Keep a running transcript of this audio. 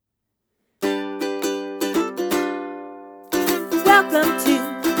Welcome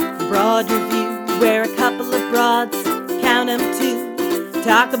to the Broad Review, where a couple of broads, count 'em two,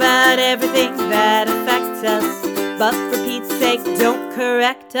 talk about everything that affects us, but for Pete's sake, don't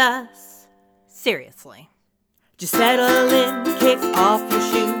correct us. Seriously. Just settle in, kick off your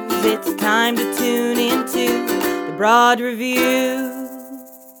shoes, it's time to tune into the Broad Review.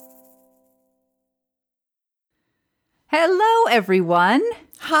 Hello, everyone.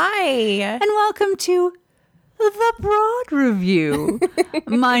 Hi. And welcome to the Broad Review.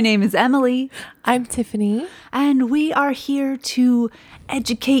 My name is Emily. I'm Tiffany. And we are here to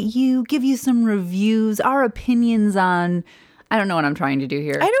educate you, give you some reviews, our opinions on... I don't know what I'm trying to do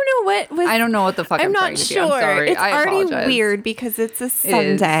here. I don't know what the fuck I'm not trying to sure. do. I'm sorry. It's I already apologize. weird because it's a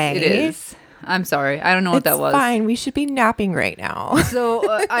Sunday. It is. I'm sorry. I don't know what that was. It's fine. We should be napping right now.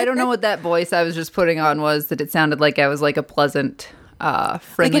 So I don't know what that voice I was just putting on was, that it sounded like I was like a pleasant,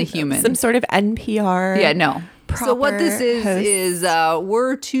 friendly like human. Some sort of NPR. Yeah, no. So what this is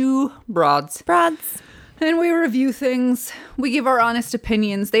we're two broads. And we review things. We give our honest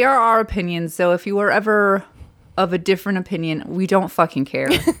opinions. They are our opinions. So if you were ever of a different opinion, we don't fucking care.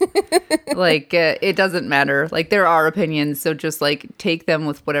 Like, it doesn't matter. Like, they're our opinions. So just like take them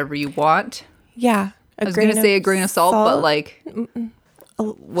with whatever you want. Yeah. I was going to say a grain of salt, but like...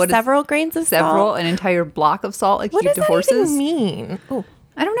 Several grains of salt? An entire block of salt like What you give does to that horses? even mean? Oh,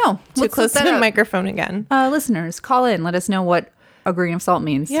 I don't know. too Let's close look to that the up. microphone again. Listeners, call in. Let us know what a grain of salt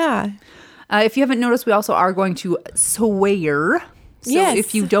means. Yeah. If you haven't noticed, we also are going to swear. So Yes,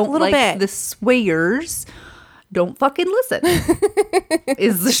 if you don't like bit. the swears, don't fucking listen,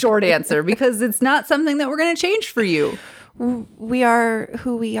 is the short answer, because it's not something that we're going to change for you. We are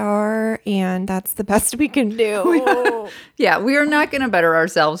who we are, and that's the best we can do. Yeah, we are not going to better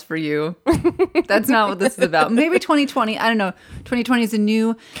ourselves for you. That's not what this is about. Maybe 2020, I don't know. 2020 is a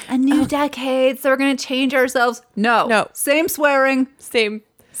new decade, so we're going to change ourselves. No. Same swearing. Same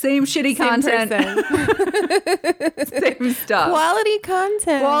shitty content. Same stuff. Quality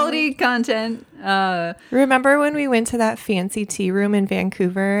content. Remember when we went to that fancy tea room in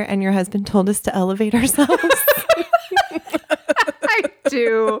Vancouver and your husband told us to elevate ourselves? I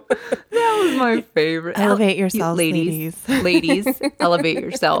do. That was my favorite. Elevate yourselves, ladies. Ladies, elevate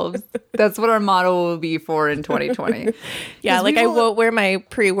yourselves. That's what our motto will be for in 2020. Yeah, like I won't wear my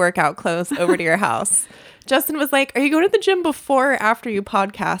pre-workout clothes over to your house. Justin was like, are you going to the gym before or after you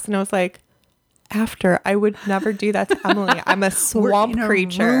podcast? And I was like, after. I would never do that to Emily. I'm a swamp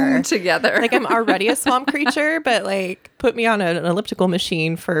creature. Together. Like, I'm already a swamp creature, but like put me on an elliptical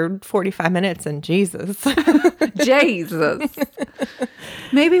machine for 45 minutes and Jesus.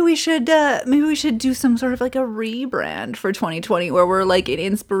 Maybe we should do some sort of like a rebrand for 2020 where we're like an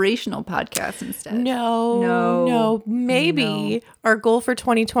inspirational podcast instead. No. Maybe our goal for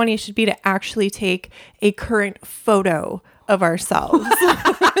 2020 should be to actually take a current photo of ourselves.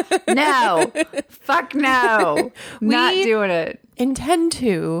 No. Fuck no. Not doing it. Intend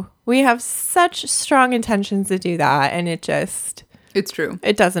to. We have such strong intentions to do that, and it's true.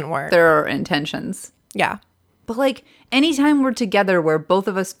 It doesn't work. There are intentions. Yeah. But like anytime we're together where both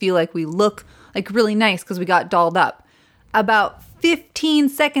of us feel like we look like really nice because we got dolled up, about 15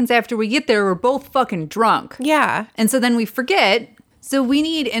 seconds after we get there, we're both fucking drunk. Yeah. And so then we forget. So we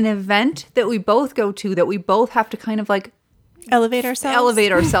need an event that we both go to that we both have to kind of like elevate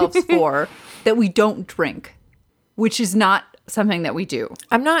ourselves for, that we don't drink, which is not something that we do.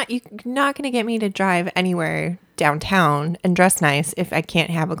 You're not going to get me to drive anywhere downtown and dress nice if I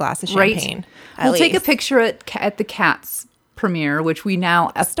can't have a glass of champagne. Right. We'll take a picture at the Cats premiere, which we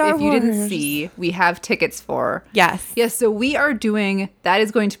now, if you didn't see, we have tickets for. Yes. Yes. So we are that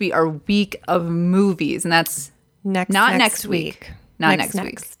is going to be our week of movies. And that's next week.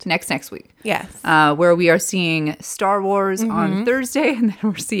 Next week. Yes. Where we are seeing Star Wars on Thursday, and then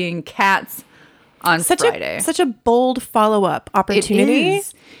we're seeing Cats on Friday. Such a bold follow-up opportunity.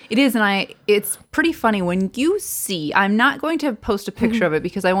 It is, and it's pretty funny when you see, I'm not going to post a picture of it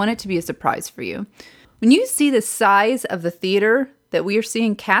because I want it to be a surprise for you. When you see the size of the theater that we are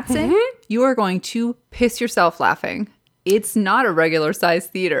seeing Cats in, you are going to piss yourself laughing. It's not a regular size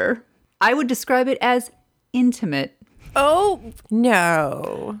theater. I would describe it as intimate. Oh,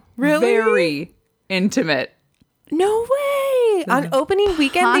 no. Really? Very intimate. No way. On opening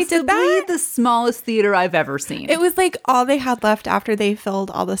weekend, they did that? Possibly the smallest theater I've ever seen. It was like all they had left after they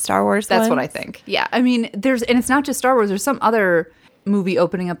filled all the Star Wars That's ones. what I think. Yeah. I mean, and it's not just Star Wars. There's some other movie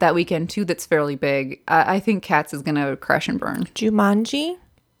opening up that weekend, too, that's fairly big. I think Cats is going to crash and burn. Jumanji?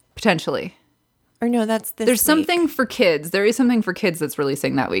 Potentially. Or no, that's this There's week. something for kids. There is something for kids that's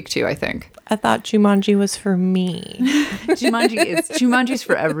releasing that week, too, I think. I thought Jumanji was for me. Jumanji's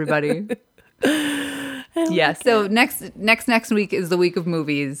for everybody. So next week is the week of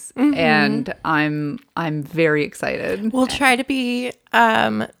movies, and I'm very excited. We'll try to be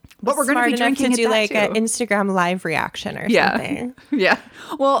but we're going to be drinking to do like an Instagram live reaction or something. Yeah.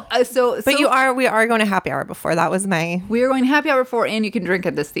 Well, but we are going to happy hour before. That was we are going happy hour before, and you can drink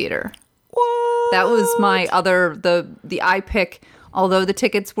at this theater. What? That was my other the I pick. Although the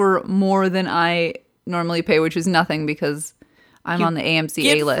tickets were more than I normally pay, which is nothing because I'm on the AMC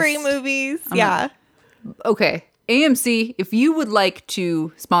A list. Free movies. Okay. AMC, if you would like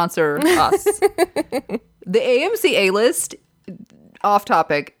to sponsor us, the AMC A list, off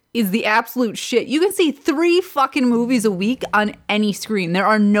topic, is the absolute shit. You can see 3 fucking movies a week on any screen. There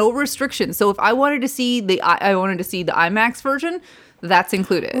are no restrictions. So if I wanted to see the IMAX version, that's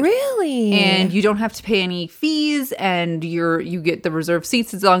included. Really? And you don't have to pay any fees, and you get the reserved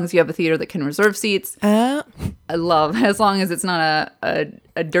seats as long as you have a theater that can reserve seats. I love, as long as it's not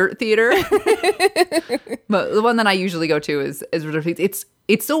a dirt theater. But the one that I usually go to is reserved seats.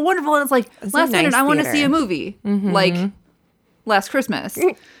 It's so wonderful, and it's like, last minute, I want to see a movie. Like last Christmas.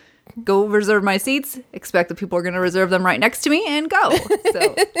 Go reserve my seats, expect that people are going to reserve them right next to me, and go.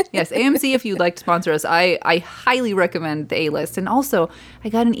 So, yes, AMC, if you'd like to sponsor us, I highly recommend the A-List. And also, I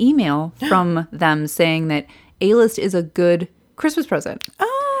got an email from them saying that A-List is a good Christmas present.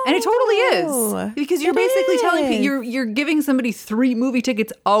 Oh, and it totally is. Because you're basically telling people, you're giving somebody 3 movie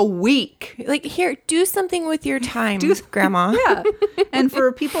tickets a week. Like, here, do something with your time, Grandma. Yeah. And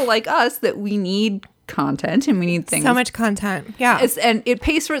for people like us that we need content and we need things. So much content. Yeah. And it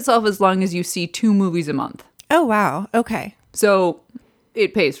pays for itself as long as you see 2 movies a month. Oh, wow. Okay. So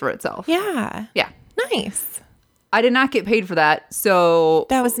it pays for itself. Yeah. Yeah. Nice. I did not get paid for that. So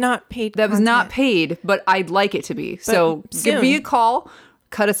that was not paid. That was not paid, but I'd like it to be. But so give me a call,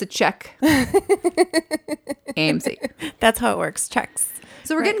 cut us a check. AMC. That's how it works. Checks.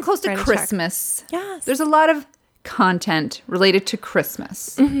 So we're getting close to Christmas. Yes. There's a lot of content related to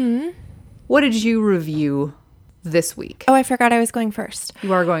Christmas. Mm-hmm. What did you review this week? Oh, I forgot I was going first.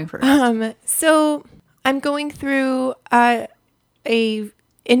 You are going first. So I'm going through a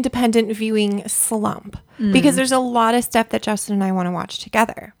independent viewing slump because there's a lot of stuff that Justin and I want to watch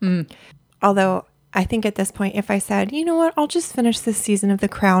together. Although I think at this point, if I said, you know what, I'll just finish this season of The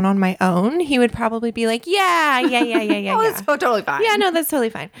Crown on my own, he would probably be like, yeah. Oh, that's totally fine. Yeah, no, that's totally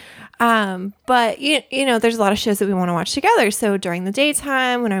fine. But you know, there's a lot of shows that we want to watch together. So during the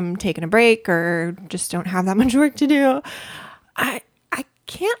daytime when I'm taking a break or just don't have that much work to do, I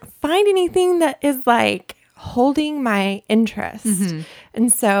can't find anything that is like holding my interest.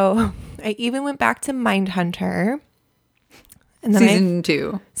 And so I even went back to Mindhunter. And then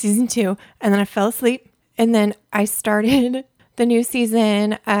season 2. And then I fell asleep. And then I started the new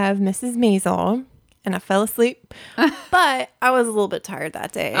season of Mrs. Maisel. And I fell asleep. But I was a little bit tired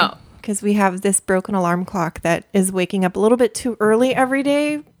that day. Oh. Because we have this broken alarm clock that is waking up a little bit too early every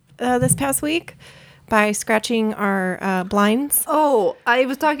day this past week by scratching our blinds. Oh, I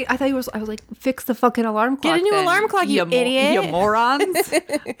was talking. I was like, fix the fucking alarm clock. Get a new alarm clock, you idiot. You morons.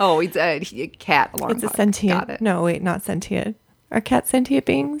 Oh, it's a cat alarm clock. It's a sentient. Got it. No, wait, not sentient. Are cats sentient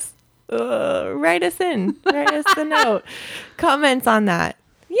beings? Write us in. Write us a note. Comments on that.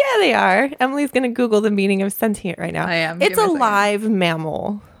 Yeah, they are. Emily's going to Google the meaning of sentient right now. I am. It's a live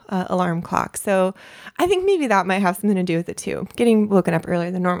mammal alarm clock. So I think maybe that might have something to do with it too. Getting woken up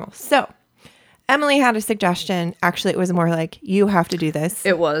earlier than normal. So Emily had a suggestion. Actually, it was more like, you have to do this.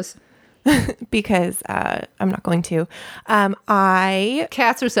 It was. Because I'm not going to.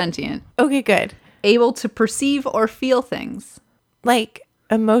 Cats are sentient. Okay, good. Able to perceive or feel things. Like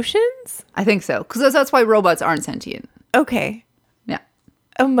emotions? I think so. Because that's why robots aren't sentient. Okay. Yeah.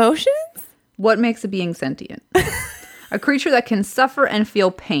 Emotions? What makes a being sentient? A creature that can suffer and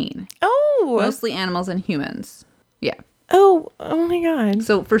feel pain. Oh. Mostly animals and humans. Yeah. Oh my God.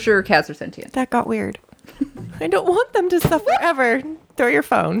 So for sure, cats are sentient. That got weird. I don't want them to suffer ever. Throw your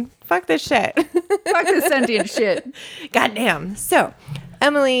phone. Fuck this shit. Fuck this sentient shit. Goddamn. So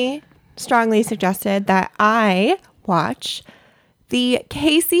Emily strongly suggested that I watch the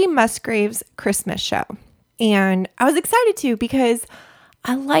Kacey Musgraves Christmas Show. And I was excited to because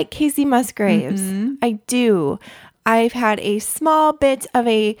I like Kacey Musgraves. I do. I've had a small bit of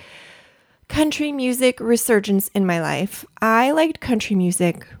a country music resurgence in my life. I liked country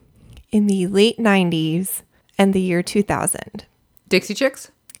music in the late 90s and the year 2000. Dixie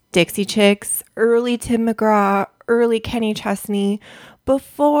Chicks? Dixie Chicks, early Tim McGraw, early Kenny Chesney,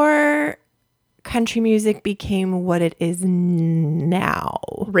 before country music became what it is now.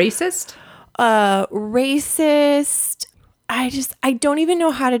 Racist? Racist. I don't even know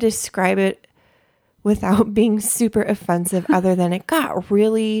how to describe it without being super offensive other than it got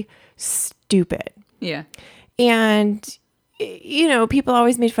really stupid. Yeah. And, you know, people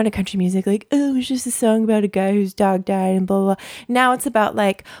always made fun of country music. Like, oh, it's just a song about a guy whose dog died and blah, blah, blah. Now it's about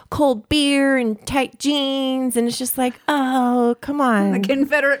like cold beer and tight jeans. And it's just like, oh, come on. The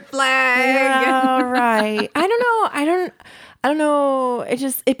Confederate flag. Yeah, right. I don't know.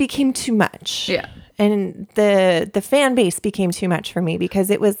 It became too much. Yeah. And the fan base became too much for me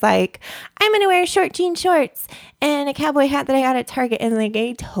because it was like, I'm going to wear short jean shorts and a cowboy hat that I got at Target. And like,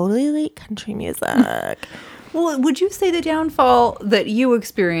 I totally like country music. Well, would you say the downfall that you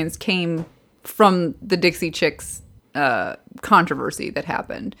experienced came from the Dixie Chicks controversy that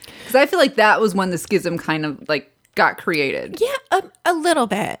happened? Because I feel like that was when the schism kind of like got created. Yeah, a little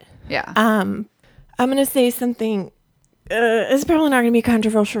bit. Yeah. I'm going to say something. It's probably not going to be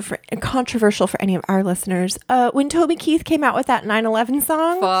controversial for any of our listeners. When Toby Keith came out with that 9/11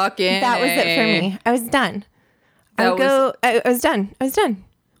 song, that was it for me. I was done. I was done.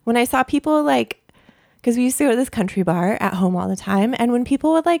 When I saw people like, because we used to go to this country bar at home all the time, and when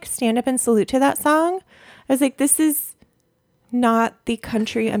people would like stand up and salute to that song, I was like, this is not the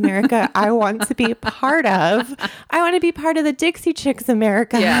country America I want to be part of. I want to be part of the Dixie Chicks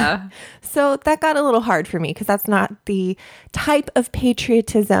America. Yeah. So that got a little hard for me because that's not the type of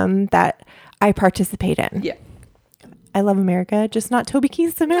patriotism that I participate in. Yeah. I love America, just not Toby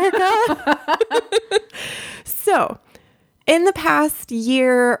Keith's America. So in the past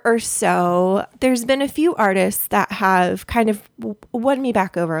year or so, there's been a few artists that have kind of won me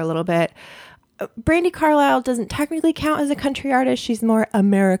back over a little bit. Brandi Carlile doesn't technically count as a country artist. She's more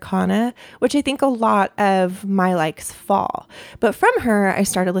Americana, which I think a lot of my likes fall. But from her, I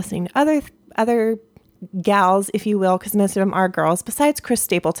started listening to other gals, if you will, because most of them are girls, besides Chris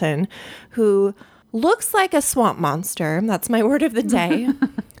Stapleton, who looks like a swamp monster. That's my word of the day.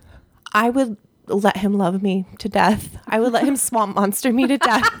 I would let him love me to death. I would let him swamp monster me to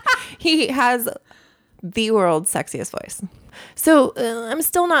death. He has the world's sexiest voice. So I'm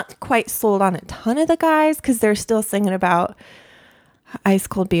still not quite sold on a ton of the guys because they're still singing about ice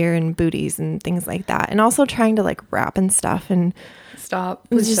cold beer and booties and things like that, and also trying to like rap and stuff. And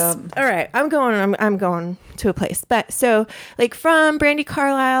Please stop. All right, I'm going to a place. But so like from Brandi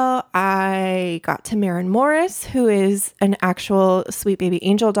Carlile, I got to Maren Morris, who is an actual Sweet Baby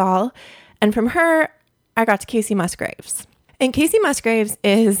Angel doll, and from her, I got to Kacey Musgraves. And Kacey Musgraves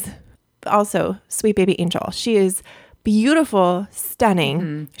is also Sweet Baby Angel. She is beautiful, stunning.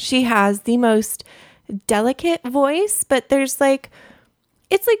 Mm-hmm. She has the most delicate voice, but there's like,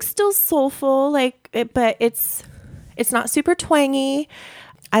 it's like still soulful, but it's not super twangy.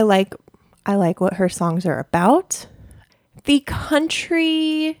 I like what her songs are about. The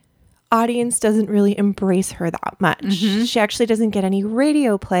country audience doesn't really embrace her that much. Mm-hmm. She actually doesn't get any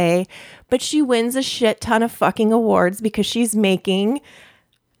radio play, but she wins a shit ton of fucking awards because she's making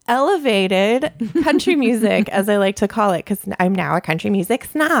elevated country music, as I like to call it, because I'm now a country music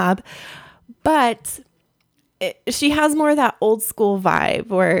snob. But she has more of that old school vibe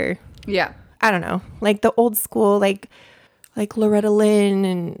where, yeah, I don't know, like the old school, like Loretta Lynn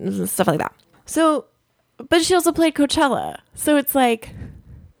and stuff like that. So, but she also played Coachella. So it's like,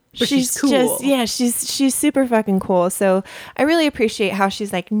 she's cool. She's super fucking cool. So I really appreciate how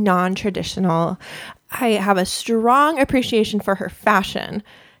she's like non-traditional. I have a strong appreciation for her fashion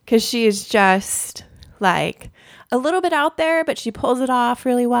because she is just like a little bit out there, but she pulls it off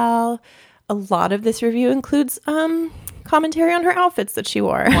really well. A lot of this review includes commentary on her outfits that she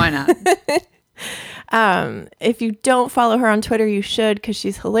wore. Why not? If you don't follow her on Twitter, you should, because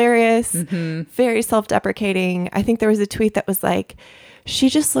she's hilarious, very self-deprecating. I think there was a tweet that was like, she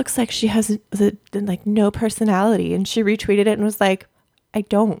just looks like she has like no personality, and she retweeted it and was like, I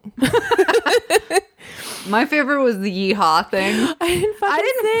don't. My favorite was the yeehaw thing. I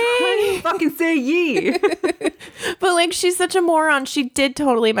didn't fucking say yee. But like, she's such a moron. She did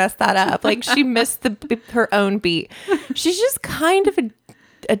totally mess that up. Like, she missed her own beat. She's just kind of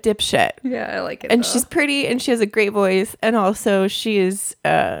a dipshit. Yeah, I like it. And she's pretty, and she has a great voice, and also she's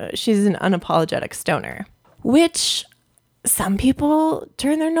an unapologetic stoner, which some people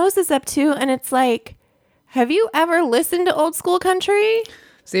turn their noses up to. And it's like, have you ever listened to old school country?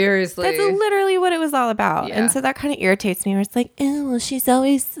 Seriously. That's literally what it was all about. Yeah. And so that kind of irritates me, where it's like, oh, well, she's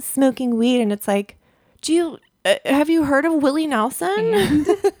always smoking weed. And it's like, have you heard of Willie Nelson?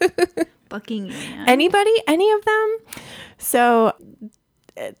 Buckingham. Anybody? Any of them? So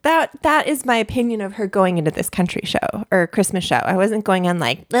that is my opinion of her going into this country show or Christmas show. I wasn't going on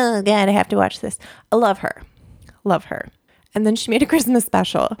like, oh God, I have to watch this. I love her. And then she made a Christmas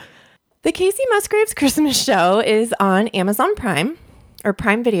special. The Kacey Musgraves Christmas Show is on Amazon Prime or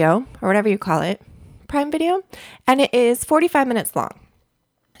Prime Video or whatever you call it. Prime Video. And it is 45 minutes long.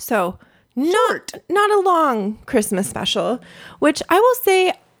 So Not a long Christmas special, which I will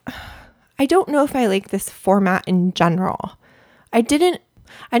say, I don't know if I like this format in general. I didn't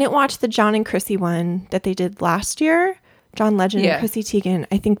watch the John and Chrissy one that they did last year. John Legend and Chrissy Teigen,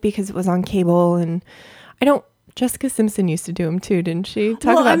 I think because it was on cable, and Jessica Simpson used to do them too, didn't she?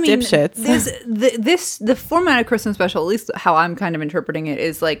 Dipshits. The format of Christmas special, at least how I'm kind of interpreting it,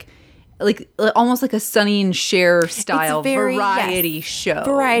 is like almost like a Sonny and Cher style variety show.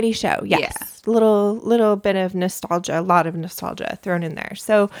 Variety show, yes. Yeah. Little bit of nostalgia, a lot of nostalgia thrown in there.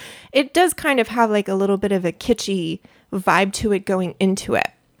 So it does kind of have like a little bit of a kitschy vibe to it going into it.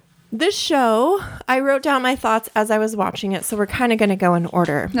 This show, I wrote down my thoughts as I was watching it, so we're kind of going to go in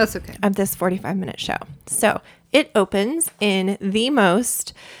order. That's okay. Of this 45-minute show. So it opens in the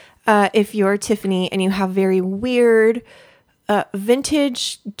most, if you're Tiffany and you have very weird,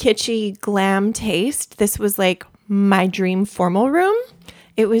 vintage, kitschy, glam taste, this was like my dream formal room.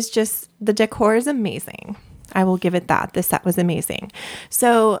 It was just, the decor is amazing. I will give it that. The set was amazing.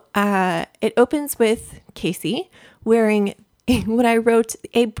 So it opens with Kacey wearing what I wrote,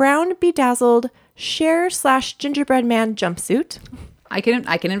 a brown bedazzled Cher/gingerbread man jumpsuit. I can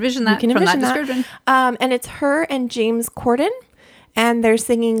envision that from that description. And it's her and James Corden, and they're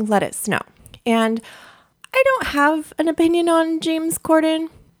singing "Let It Snow." And I don't have an opinion on James Corden.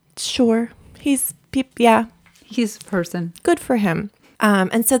 Sure, he's a person. Good for him.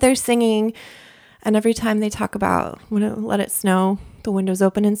 And so they're singing, and every time they talk about when it let it snow, the windows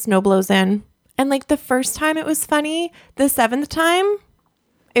open and snow blows in. And like the first time it was funny, the seventh time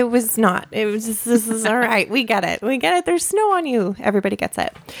it was not. It was just, this is all right. We get it. There's snow on you. Everybody gets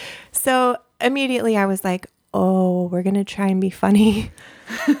it. So immediately I was like, oh, we're going to try and be funny.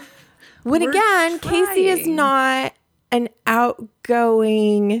 When again, Kacey is not an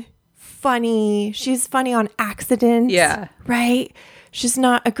outgoing, funny. She's funny on accident. Yeah. Right? She's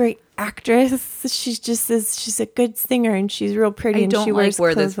not a great actress. She's a good singer, and she's real pretty. And she wears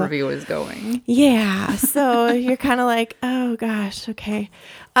where this review is going. Yeah. So you're kind of like, oh gosh, okay.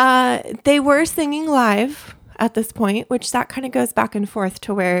 They were singing live at this point, which that kind of goes back and forth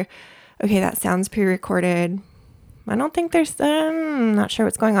to where, okay, that sounds pre-recorded. I don't think I'm not sure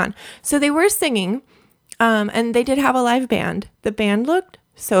what's going on. So they were singing, and they did have a live band. The band looked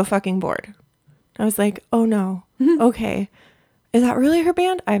so fucking bored. I was like, oh no. Okay. Is that really her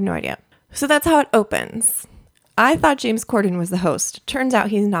band? I have no idea. So that's how it opens. I thought James Corden was the host. Turns out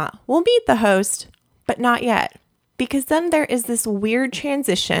he's not. We'll meet the host, but not yet. Because then there is this weird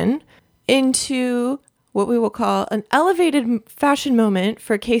transition into what we will call an elevated fashion moment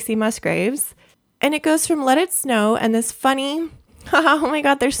for Kacey Musgraves. And it goes from Let It Snow and this funny, oh my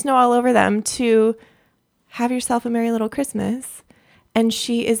God, there's snow all over them, to Have Yourself a Merry Little Christmas. And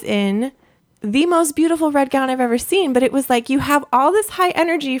she is in the most beautiful red gown I've ever seen. But it was like, you have all this high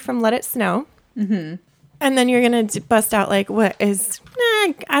energy from Let It Snow. Mm-hmm. And then you're going to bust out like, what is,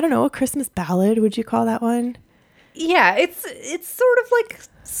 I don't know, a Christmas ballad. Would you call that one? Yeah, it's sort of like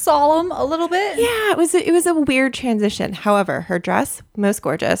solemn a little bit. Yeah, it was a weird transition. However, her dress, most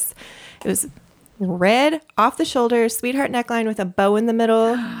gorgeous. It was red off the shoulder, sweetheart neckline with a bow in the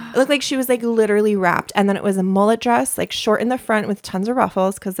middle. It looked like she was like literally wrapped. And then it was a mullet dress, like short in the front with tons of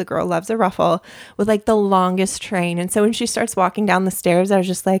ruffles, because the girl loves a ruffle, with like the longest train. And so when she starts walking down the stairs, I was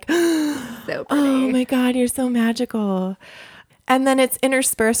just like, so pretty. Oh my God, you're so magical. And then it's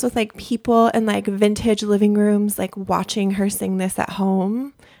interspersed with like people in like vintage living rooms, like watching her sing this at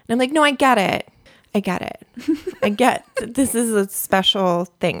home. And I'm like, no, I get it. I get this is a special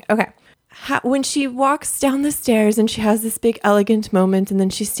thing. Okay. When she walks down the stairs and she has this big elegant moment, and then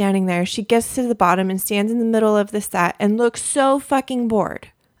she's standing there, she gets to the bottom and stands in the middle of the set and looks so fucking bored.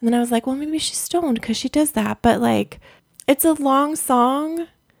 And then I was like, well, maybe she's stoned because she does that. But like, it's a long song.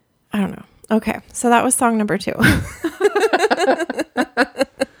 I don't know. Okay. So that was song number 2.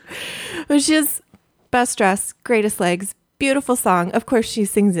 Which is best dress, greatest legs, beautiful song. Of course, she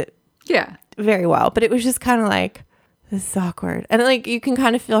sings it very well. But it was just kind of like, this is awkward. And like, you can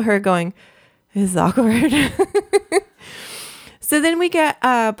kind of feel her going, this is awkward. So then we get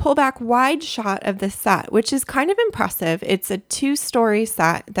a pullback wide shot of the set, which is kind of impressive. It's a 2-story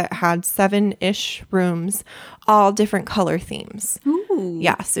set that had 7-ish rooms, all different color themes. Ooh.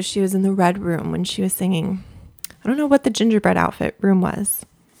 Yeah. So she was in the red room when she was singing. I don't know what the gingerbread outfit room was.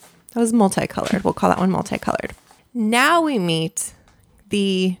 That was multicolored. We'll call that one multicolored. Now we meet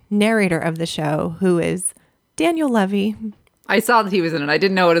the narrator of the show, who is Daniel Levy. I saw that he was in it. I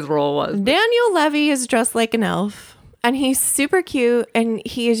didn't know what his role was. Daniel Levy is dressed like an elf, and he's super cute, and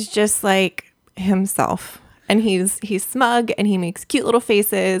he is just like himself. And he's smug, and he makes cute little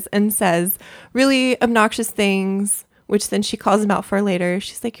faces and says really obnoxious things which then she calls him out for later.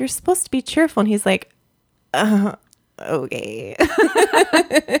 She's like, you're supposed to be cheerful. And he's like, okay.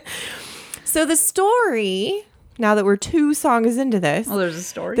 So the story, now that we're 2 songs into this. Oh, there's a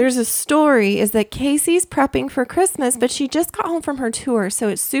story? There's a story is that Kacey's prepping for Christmas, but she just got home from her tour. So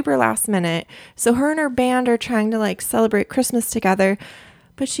it's super last minute. So her and her band are trying to like celebrate Christmas together.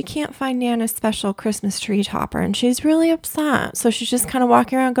 But she can't find Nana's special Christmas tree topper. And she's really upset. So she's just kind of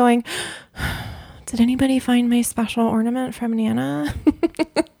walking around going, did anybody find my special ornament from Nana?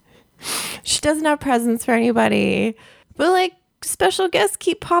 She doesn't have presents for anybody. But like special guests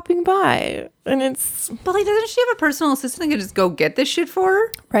keep popping by. And it's... But like, doesn't she have a personal assistant that can just go get this shit for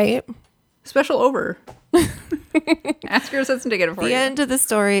her? Right. Special over. Ask your assistant to get it for you. The end of the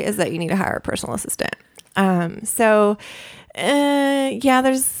story is that you need to hire a personal assistant.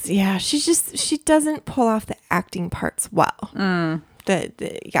 She doesn't pull off the acting parts well.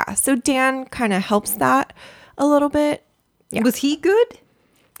 So Dan kind of helps that a little bit. Yeah. Was he good?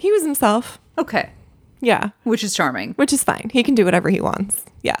 He was himself. Okay. Yeah. Which is charming. Which is fine. He can do whatever he wants.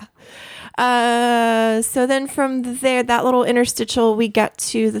 Yeah. So then from there, that little interstitial, we get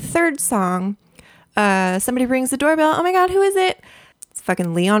to the third song. Somebody rings the doorbell. Oh my God, who is it? It's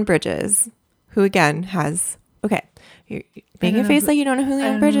fucking Leon Bridges, who again has... Okay, you're making a face like you don't know who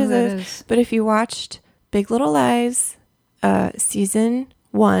Leon Bridges is. But if you watched Big Little Lies, season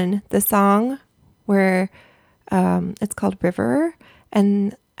 1, the song where it's called River,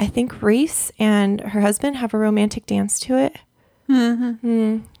 and I think Reese and her husband have a romantic dance to it.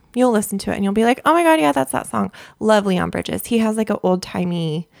 Mm-hmm. You'll listen to it and you'll be like, oh my God, yeah, that's that song. Love Leon Bridges. He has like an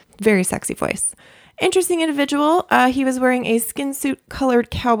old-timey, very sexy voice. Interesting individual. He was wearing a skin suit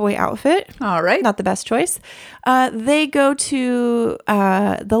colored cowboy outfit. All right. Not the best choice. They go to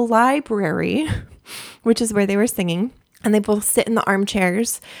the library, which is where they were singing. And they both sit in the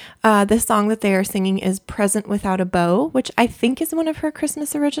armchairs. The song that they are singing is Present Without a Bow, which I think is one of her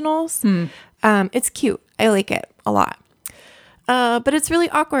Christmas originals. It's cute. I like it a lot. But it's really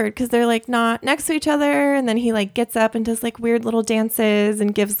awkward because they're like not next to each other. And then he like gets up and does like weird little dances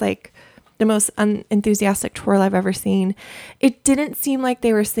and gives like the most unenthusiastic twirl I've ever seen. It didn't seem like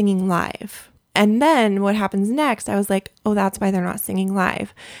they were singing live. And then what happens next, I was like, oh, that's why they're not singing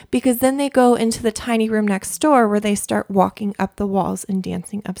live. Because then they go into the tiny room next door where they start walking up the walls and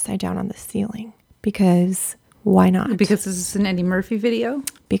dancing upside down on the ceiling. Because why not? Because this is an Eddie Murphy video?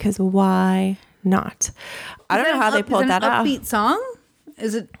 Because why not? I don't know how they pulled that off. Is it an upbeat song?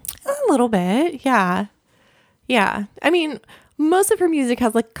 Is it? A little bit, yeah. Yeah. I mean, most of her music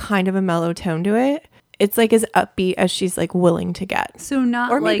has like kind of a mellow tone to it. It's like as upbeat as she's like willing to get. So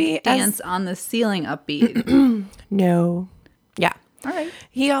not or maybe like dance on the ceiling upbeat. No. Yeah. All right.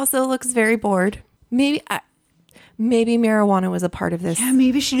 He also looks very bored. Maybe marijuana was a part of this. Yeah,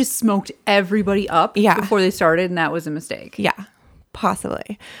 maybe she just smoked everybody up before they started and that was a mistake. Yeah,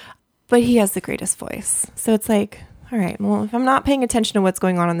 possibly. But he has the greatest voice. So it's like, all right, well, if I'm not paying attention to what's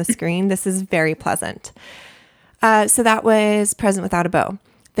going on the screen, this is very pleasant. So that was Present Without a Bow.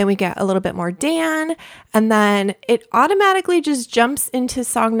 Then we get a little bit more Dan, and then it automatically just jumps into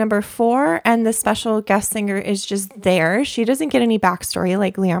song number 4, and the special guest singer is just there. She doesn't get any backstory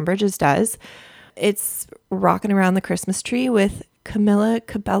like Leon Bridges does. It's Rocking Around the Christmas Tree with Camila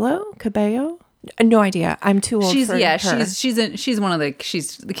Cabello. No idea. I'm too old for her. She's one of the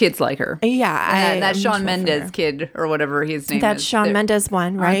the kids like her. Yeah, that Shawn Mendes kid or whatever his name is. That's Shawn Mendes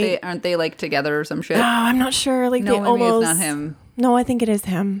one, right? Aren't they like together or some shit? Oh, I'm not sure. Like no, they almost. It's not him. No, I think it is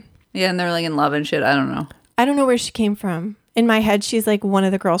him. Yeah, and they're like in love and shit. I don't know. I don't know where she came from. In my head, she's like one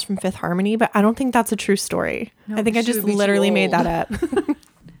of the girls from Fifth Harmony, but I don't think that's a true story. No, I think I just literally made that up.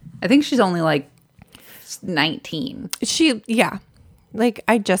 I think she's only like 19. Like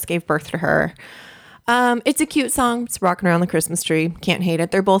I just gave birth to her. It's a cute song. It's Rocking Around the Christmas Tree. Can't hate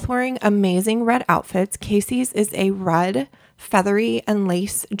it. They're both wearing amazing red outfits. Kacey's is a red, feathery, and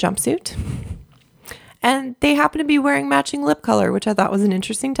lace jumpsuit. And they happen to be wearing matching lip color, which I thought was an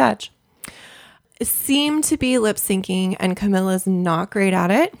interesting touch. It seemed to be lip syncing, and Camilla's not great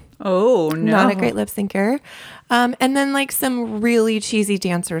at it. Oh, no. Not a great lip syncer. And then like some really cheesy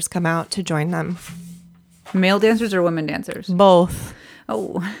dancers come out to join them. Male dancers or women dancers? Both.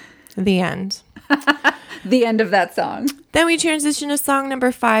 Oh. The end. The end of that song. Then we transition to song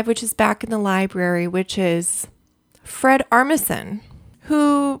number 5, which is Back in the Library, which is Fred Armisen,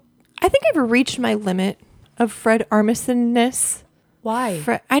 who I think I've reached my limit of Fred Armisen-ness.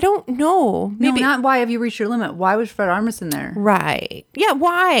 Why? I don't know. Maybe not why have you reached your limit. Why was Fred Armisen there? Right. Yeah,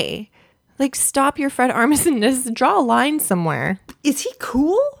 why? Like, stop your Fred Armisen-ness. Draw a line somewhere. Is he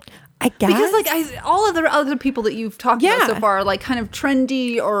cool? I guess. Because like all of the other people that you've talked about so far are like kind of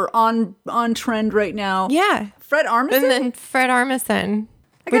trendy or on trend right now. Yeah. Fred Armisen? And then Fred Armisen.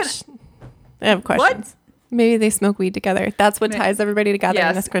 Which I have questions. What? Maybe they smoke weed together. That's what ties everybody together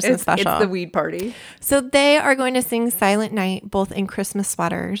in this Christmas special. It's the weed party. So they are going to sing Silent Night, both in Christmas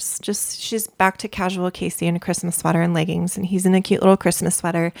sweaters. She's back to casual Kacey in a Christmas sweater and leggings, and he's in a cute little Christmas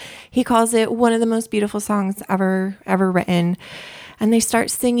sweater. He calls it one of the most beautiful songs ever written. And they start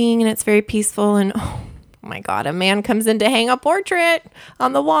singing, and it's very peaceful. And oh my God, a man comes in to hang a portrait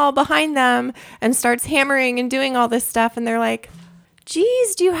on the wall behind them and starts hammering and doing all this stuff. And they're like,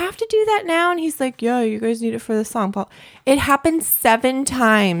 geez, do you have to do that now? And he's like, yeah, you guys need it for the song, Paul. It happened 7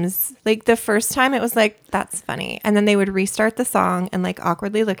 times. Like the first time it was like, that's funny. And then they would restart the song and like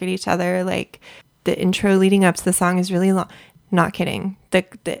awkwardly look at each other. Like the intro leading up to the song is really long. Not kidding.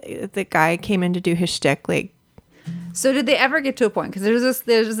 The guy came in to do his shtick. Like, so did they ever get to a point? Because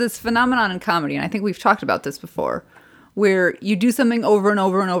there's this phenomenon in comedy, and I think we've talked about this before, where you do something over and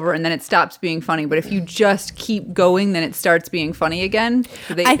over and over, and then it stops being funny. But if you just keep going, then it starts being funny again.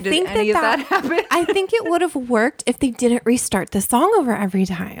 Did any of that happen? I think it would have worked if they didn't restart the song over every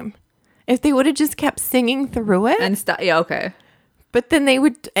time. If they would have just kept singing through it. And yeah, okay. But then they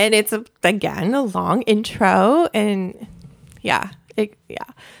would, and it's, again, a long intro, and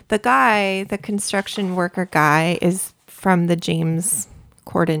the construction worker guy is from the James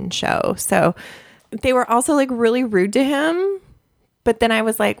Corden show. So they were also like really rude to him. But then I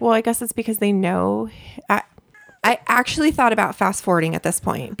was like, well, I guess it's because they know. I actually thought about fast forwarding at this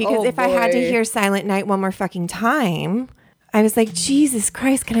point, because I had to hear Silent Night one more fucking time, I was like, Jesus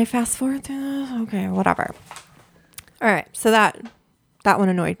Christ, can I fast forward through this? Okay, whatever. All right. So that one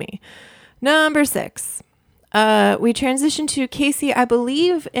annoyed me. Number 6. We transitioned to Kacey, I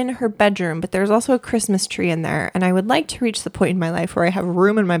believe, in her bedroom, but there's also a Christmas tree in there. And I would like to reach the point in my life where I have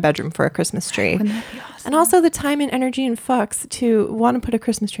room in my bedroom for a Christmas tree. Wouldn't that be awesome? And also the time and energy and fucks to want to put a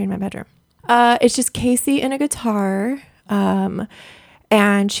Christmas tree in my bedroom. It's just Kacey and a guitar.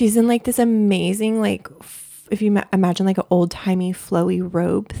 And she's in like this amazing, like, if you imagine like an old timey flowy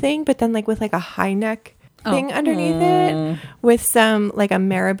robe thing, but then like with like a high neck thing underneath it with some like a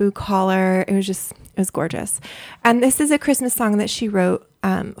marabou collar. It was gorgeous. And this is a Christmas song that she wrote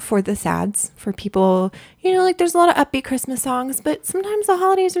for the sads, for people, like there's a lot of upbeat Christmas songs, but sometimes the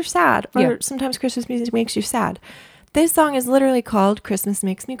holidays are sad, or sometimes Christmas music makes you sad. This song is literally called Christmas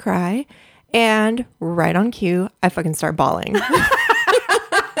Makes Me Cry, and right on cue, I fucking start bawling.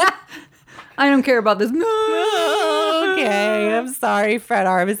 I don't care about this. No. Okay, I'm sorry, Fred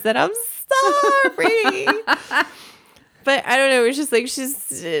Armisen. I'm sorry. But I don't know. It's just like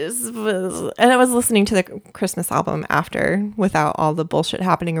and I was listening to the Christmas album after without all the bullshit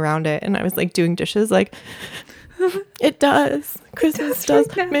happening around it. And I was like doing dishes like, it does. Christmas does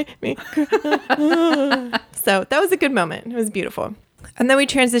make me cry. So that was a good moment. It was beautiful. And then we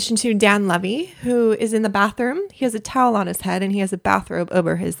transitioned to Dan Levy, who is in the bathroom. He has a towel on his head and he has a bathrobe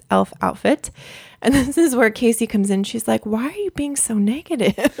over his elf outfit. And this is where Kacey comes in. She's like, why are you being so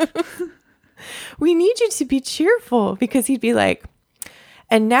negative? We need you to be cheerful, because he'd be like,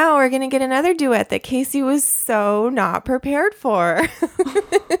 and now we're going to get another duet that Kacey was so not prepared for.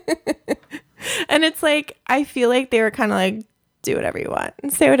 And it's like, I feel like they were kind of like, do whatever you want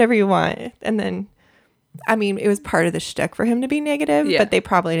and say whatever you want. And then, I mean, it was part of the shtick for him to be negative, but they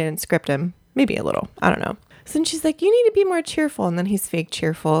probably didn't script him. Maybe a little. I don't know. So then she's like, you need to be more cheerful. And then he's fake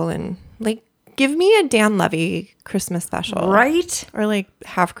cheerful and like, give me a Dan Levy Christmas special. Right? Or like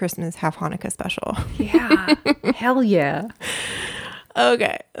half Christmas, half Hanukkah special. Yeah. Hell yeah.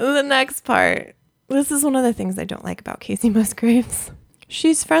 Okay. The next part. This is one of the things I don't like about Kacey Musgraves.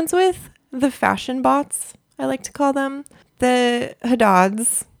 She's friends with the fashion bots, I like to call them. The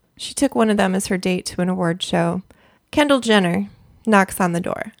Haddads. She took one of them as her date to an award show. Kendall Jenner knocks on the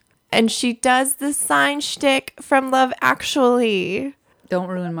door. And she does the sign shtick from Love Actually. Don't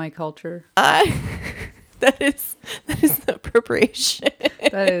ruin my culture. That is the appropriation.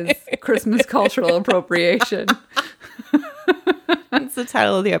 That is Christmas cultural appropriation. That's the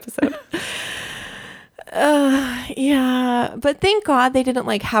title of the episode. Yeah, but thank God they didn't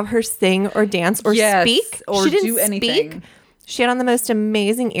like have her sing or dance or speak or she didn't do anything. Speak. She had on the most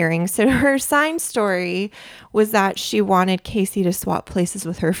amazing earrings. So her sign story was that she wanted Kacey to swap places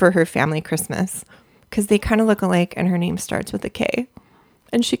with her for her family Christmas, because they kind of look alike and her name starts with a K.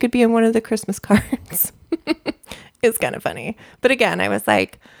 And she could be in one of the Christmas cards. It's kind of funny. But again, I was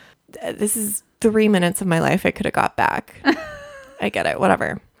like, this is 3 minutes of my life I could have got back. I get it.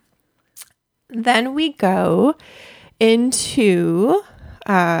 Whatever. Then we go into,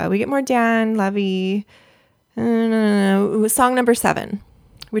 we get more Dan Levy. Song number 7,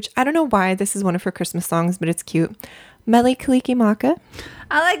 which I don't know why this is one of her Christmas songs, but it's cute. Mele Kalikimaka.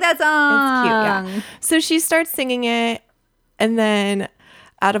 I like that song. It's cute, yeah. So she starts singing it, and then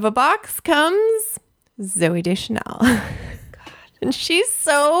out of a box comes Zooey Deschanel. God. And she's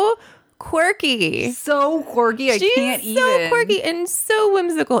so quirky. So quirky, I can't even. She's so quirky and so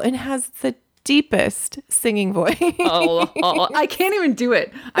whimsical and has the deepest singing voice. I can't even do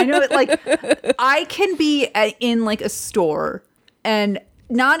it. I know it, like, I can be in like a store and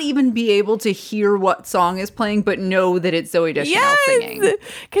not even be able to hear what song is playing, but know that it's Zooey Deschanel singing.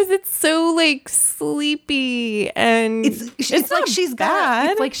 Because it's so like sleepy and it's like she's got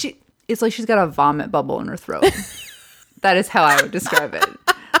it's like she's got a vomit bubble in her throat. That is how I would describe it.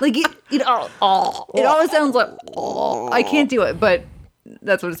 Like it always sounds like I can't do it, but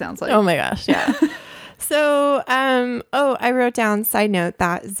that's what it sounds like. Oh my gosh, yeah. So, I wrote down side note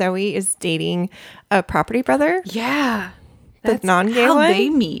that Zooey is dating a property brother. Yeah. The non-gay how one,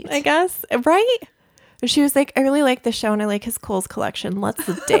 they meet, I guess. Right? She was like, I really like the show and I like his Kohl's collection. Let's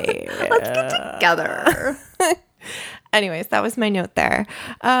date. Let's get together. Anyways, that was my note there.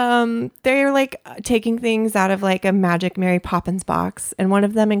 They're like taking things out of like a Magic Mary Poppins box. And one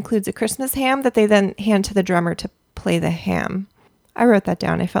of them includes a Christmas ham that they then hand to the drummer to play the ham. I wrote that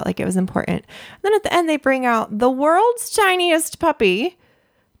down. I felt like it was important. And then at the end, they bring out the world's tiniest puppy.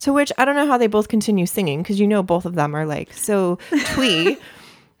 To which I don't know how they both continue singing because both of them are like so twee.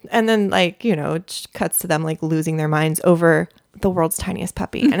 And then like, it cuts to them like losing their minds over the world's tiniest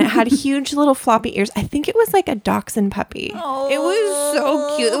puppy. And it had huge little floppy ears. I think it was like a dachshund puppy. Oh. It was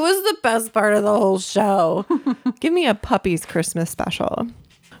so cute. It was the best part of the whole show. Give me a puppy's Christmas special.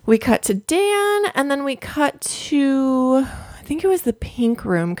 We cut to Dan and then we cut to, I think it was the pink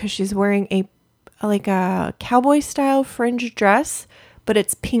room because she's wearing a cowboy style fringe dress. But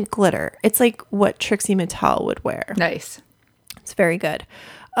it's pink glitter. It's like what Trixie Mattel would wear. Nice. It's very good.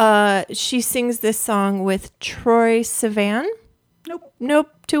 She sings this song with Troye Sivan.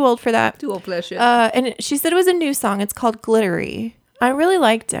 Nope. Too old for that. Too old for that shit. And she said it was a new song. It's called Glittery. I really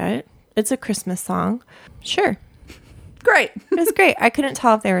liked it. It's a Christmas song. Sure. Great. It was great. I couldn't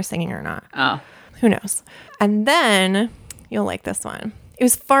tell if they were singing or not. Oh. Who knows? And then you'll like this one. It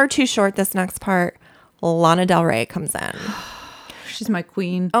was far too short, this next part. Lana Del Rey comes in. She's my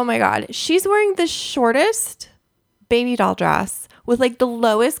queen. Oh my God. She's wearing the shortest baby doll dress with like the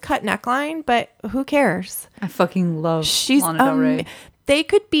lowest cut neckline, but who cares? I fucking love Lana Del Rey. They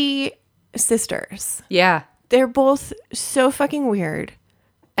could be sisters. Yeah. They're both so fucking weird.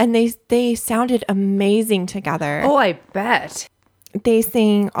 And they sounded amazing together. Oh, I bet. They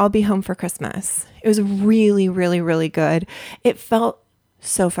sang I'll Be Home for Christmas. It was really, really, really good. It felt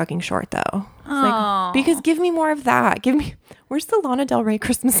so fucking short though. Like, because give me more of that. Where's the Lana Del Rey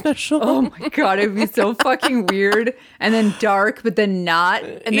Christmas special? Oh my God, it would be so fucking weird and then dark, but then not.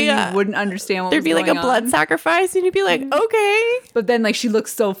 And then you wouldn't understand what There'd be like a blood on. sacrifice and you'd be like, okay. But then like she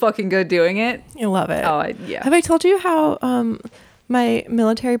looks so fucking good doing it. You love it. Oh, yeah. Have I told you how my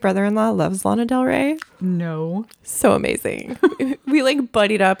military brother-in-law loves Lana Del Rey? No. So amazing. We like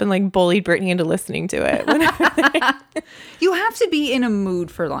buddied up and like bullied Brittany into listening to it. You have to be in a mood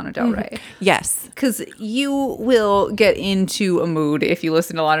for Lana Del Rey. Yes. Because you will get into a mood if you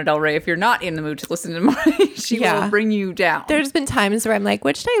listen to Lana Del Rey. If you're not in the mood to listen to she will bring you down. There's been times where I'm like,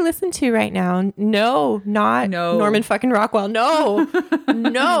 what should I listen to right now? No, not Norman fucking Rockwell. No.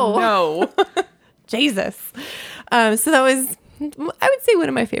 No. Jesus. So that was, I would say, one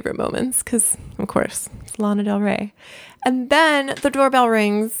of my favorite moments because, of course, it's Lana Del Rey. And then the doorbell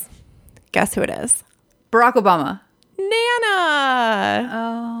rings. Guess who it is? Barack Obama. Nana.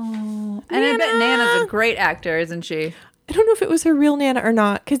 Oh. And I bet Nana's a great actor, isn't she? I don't know if it was her real Nana or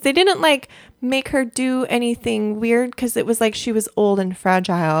not because they didn't like make her do anything weird because it was like she was old and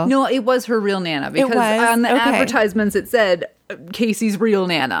fragile. No, it was her real Nana because on the advertisements it said Kacey's real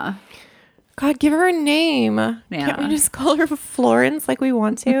Nana. God, give her a name. Nana. Can't we just call her Florence like we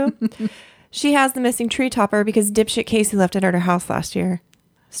want to? She has the missing tree topper because dipshit Kacey left it at her house last year.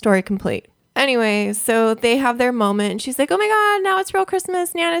 Story complete. Anyway, so they have their moment and she's like, oh my God, now it's real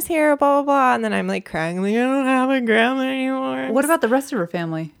Christmas. Nana's here, blah, blah, blah. And then I'm like crying, like, I don't have a grandma anymore. What about the rest of her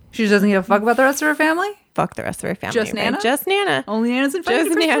family? She just doesn't give a fuck about the rest of her family? Fuck the rest of her family. Just Nana? Right? Just Nana. Only Nana's invited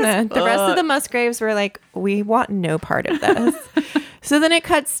Just to Christmas? Nana. The rest of the Musgraves were like, we want no part of this. So then it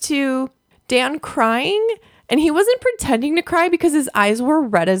cuts to Dan crying, and he wasn't pretending to cry because his eyes were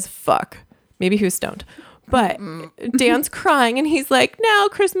red as fuck. Maybe he was stoned. But Dan's crying, and he's like, now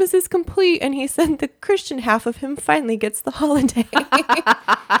Christmas is complete. And he said the Christian half of him finally gets the holiday.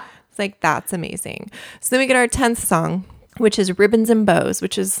 It's like, that's amazing. So then we get our 10th song, which is Ribbons and Bows,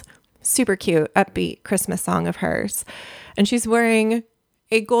 which is super cute, upbeat Christmas song of hers. And she's wearing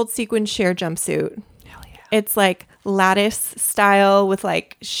a gold sequin sheer jumpsuit. Hell yeah. It's like lattice style with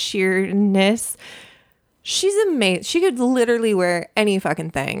like sheerness. She's amazing. She could literally wear any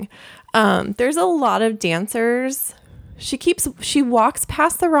fucking thing. There's a lot of dancers. She walks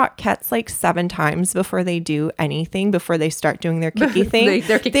past the Rockettes like 7 times before they do anything, before they start doing their kicky thing.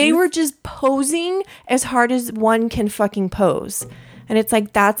 They were just posing as hard as one can fucking pose. And it's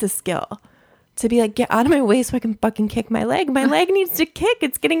like, that's a skill. To be like, get out of my way so I can fucking kick my leg. My leg needs to kick.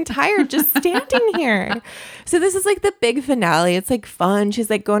 It's getting tired just standing here. So this is like the big finale. It's like fun. She's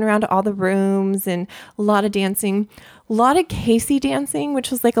like going around to all the rooms and a lot of dancing. A lot of Kacey dancing,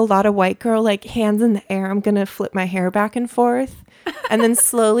 which was like a lot of white girl, like hands in the air. I'm going to flip my hair back and forth. And then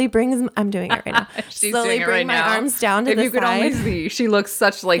slowly I'm doing it right now. Slowly bring my arms down to the side. If you could only see, she looks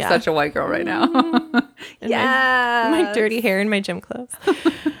such a white girl right now. Yeah. My dirty hair in my gym clothes.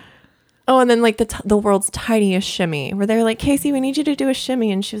 Oh, and then like the world's tiniest shimmy, where they're like, Kacey, we need you to do a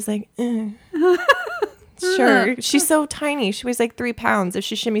shimmy. And she was like, sure. She's so tiny. She weighs like 3 pounds. If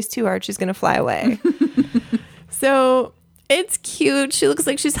she shimmies too hard, she's going to fly away. So it's cute. She looks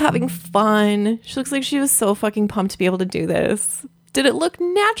like she's having fun. She looks like she was so fucking pumped to be able to do this. Did it look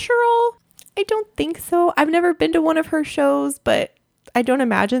natural? I don't think so. I've never been to one of her shows, but I don't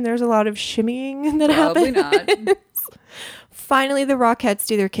imagine there's a lot of shimmying that happens. Probably not. Finally, the Rockettes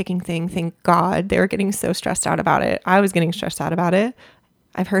do their kicking thing. Thank God. They were getting so stressed out about it. I was getting stressed out about it.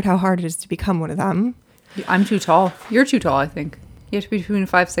 I've heard how hard it is to become one of them. I'm too tall. You're too tall, I think. You have to be between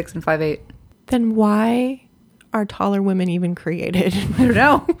 5'6" and 5'8". Then why are taller women even created? I don't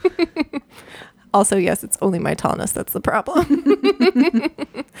know. Also, yes, it's only my tallness that's the problem.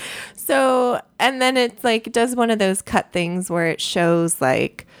 So, and then it's like, it does one of those cut things where it shows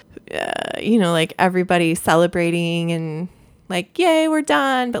like, like everybody celebrating and like, yay, we're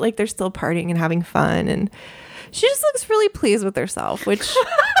done. But like, they're still partying and having fun. And she just looks really pleased with herself, which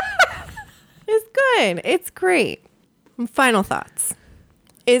is good. It's great. Final thoughts.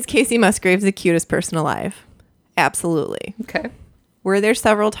 Is Kacey Musgraves the cutest person alive? Absolutely. Okay. Were there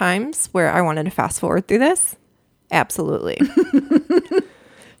several times where I wanted to fast forward through this? Absolutely.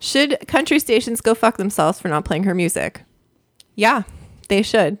 Should country stations go fuck themselves for not playing her music? Yeah, they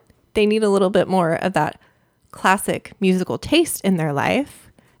should. They need a little bit more of that classic musical taste in their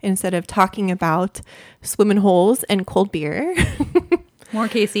life instead of talking about swimming holes and cold beer. More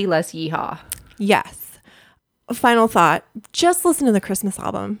Kacey, less yeehaw. Yes. Final thought. Just listen to the Christmas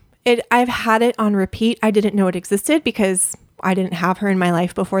album. I've had it on repeat. I didn't know it existed because I didn't have her in my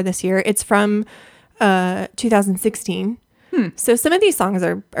life before this year. It's from 2016. So some of these songs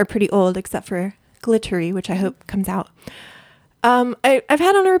are pretty old, except for Glittery, which I hope comes out. I've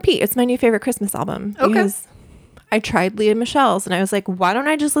had on a repeat. It's my new favorite Christmas album. Okay. Because I tried Leah Michelle's and I was like, why don't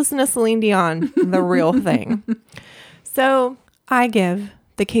I just listen to Celine Dion, the real thing? So I give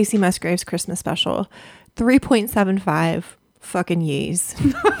the Kacey Musgraves Christmas Special 3.75 fucking yees.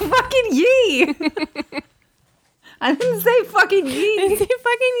 Fucking yee! I didn't say fucking yee. I didn't say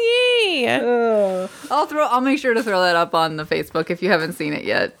fucking yee. I'll make sure to throw that up on the Facebook if you haven't seen it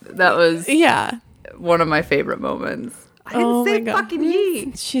yet. That was one of my favorite moments. I didn't say fucking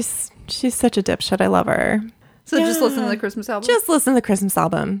yee. She's such a dipshit. I love her. So just listen to the Christmas album? Just listen to the Christmas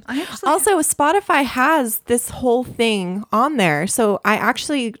album. Also, Spotify has this whole thing on there. So I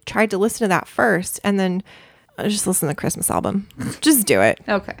actually tried to listen to that first and then just listen to the Christmas album. Just do it.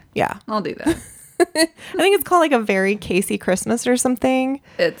 Okay. Yeah. I'll do that. I think it's called like a Very Kacey Christmas or something.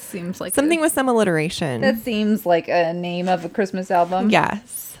 It seems like something with some alliteration. That seems like a name of a Christmas album.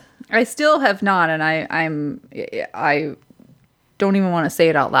 Yes. I still have not, and I don't even want to say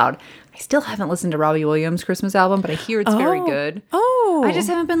it out loud. I still haven't listened to Robbie Williams' Christmas album, but I hear it's very good. Oh. I just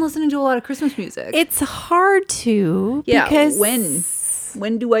haven't been listening to a lot of Christmas music. It's hard to. Yeah. Because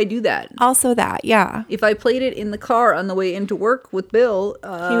when do I do that? Also that, yeah. If I played it in the car on the way into work with Bill,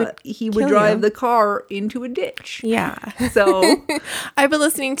 he would drive the car into a ditch. Yeah. So I've been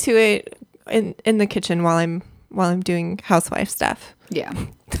listening to it in the kitchen while I'm doing housewife stuff. Yeah.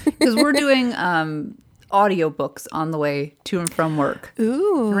 Because we're doing audiobooks on the way to and from work.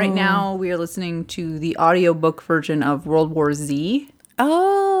 Ooh. Right now we are listening to the audiobook version of World War Z.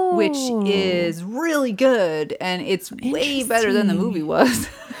 Oh. Which is really good, and it's way better than the movie was.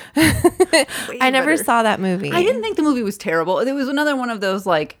 I never saw that movie. I didn't think the movie was terrible. It was another one of those,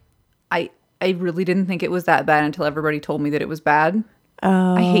 like, I really didn't think it was that bad until everybody told me that it was bad.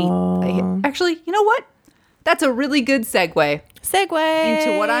 Oh. I hate actually, you know what? That's a really good segue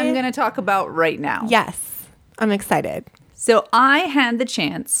into what I'm going to talk about right now. Yes. I'm excited. So I had the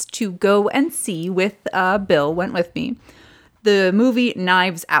chance to go and see with Bill, went with me, the movie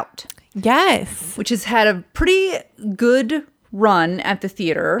Knives Out. Yes. Which has had a pretty good run at the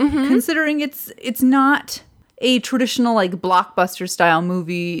theater, considering it's not a traditional like blockbuster style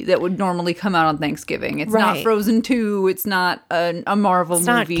movie that would normally come out on Thanksgiving. It's not Frozen 2. It's not a Marvel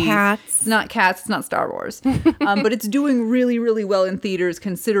movie. It's not Cats. It's not Cats. It's not Star Wars. But it's doing really, really well in theaters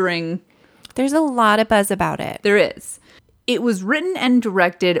considering... There's a lot of buzz about it. There is. It was written and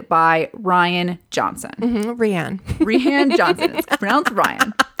directed by Rian Johnson. Rian Johnson. It's pronounced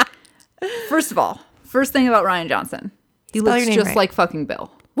Ryan. First of all, first thing about Rian Johnson. He looks just like fucking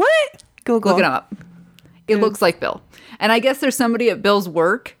Bill. What? Google. Look it up. It looks like Bill. And I guess there's somebody at Bill's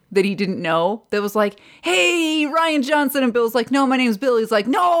work that he didn't know that was like, hey, Rian Johnson. And Bill's like, no, my name's Bill. He's like,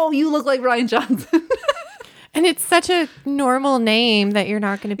 no, you look like Rian Johnson. And it's such a normal name that you're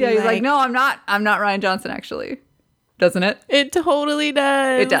not going to be he's like, no, I'm not Rian Johnson, actually. Doesn't it? It totally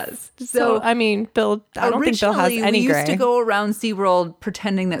does. It does. So I mean, Bill, I don't think Bill has any gray. We used to go around SeaWorld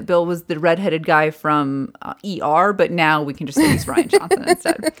pretending that Bill was the redheaded guy from ER, but now we can just say he's Rian Johnson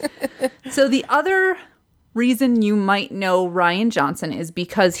instead. So the other reason you might know Rian Johnson is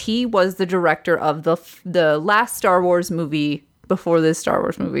because he was the director of the last Star Wars movie before this Star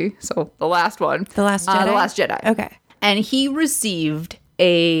Wars movie. So the last one. The Last Jedi? The Last Jedi. Okay. And he received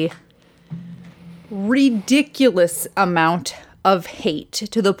a ridiculous amount of hate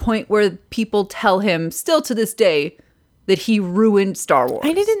to the point where people tell him, still to this day, that he ruined Star Wars.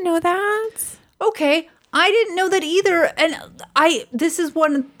 I didn't know that. Okay. I didn't know that either. And this is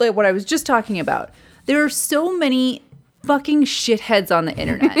what I was just talking about. There are so many fucking shitheads on the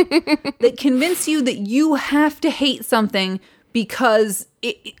internet that convince you that you have to hate something because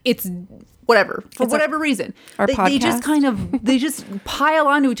it's whatever, for whatever reason. They just pile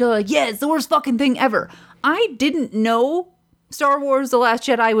onto each other like, yeah, it's the worst fucking thing ever. I didn't know Star Wars The Last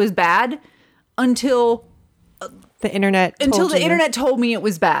Jedi was bad until the internet told me it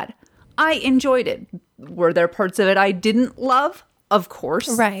was bad. I enjoyed it. Were there parts of it I didn't love? Of course.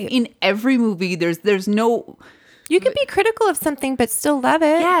 Right. In every movie, there's no... You can be critical of something, but still love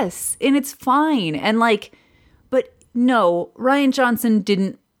it. Yes, and it's fine. And but no, Rian Johnson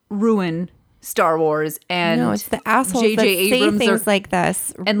didn't ruin Star Wars. And no, it's the assholes that say things like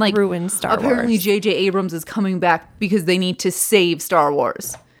this and ruin Star Wars. Apparently J.J. Abrams is coming back because they need to save Star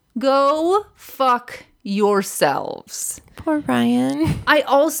Wars. Go fuck yourselves. Poor Ryan. I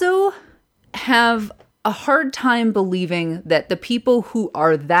also have a hard time believing that the people who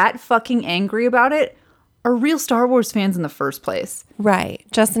are that fucking angry about it are real Star Wars fans in the first place. Right.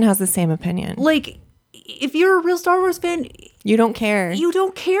 Justin has the same opinion. If you're a real Star Wars fan, you don't care. You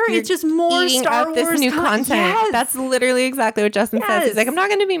don't care. It's just more Star Wars this new content. Yes. That's literally exactly what Justin says. He's like, I'm not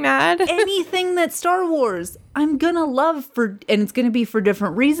going to be mad. Anything that's Star Wars, I'm going to love and it's going to be for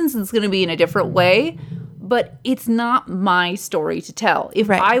different reasons. And it's going to be in a different way. But it's not my story to tell.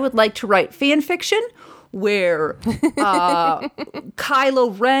 If I would like to write fan fiction where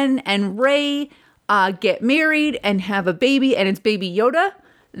Kylo Ren and Rey get married and have a baby and it's Baby Yoda,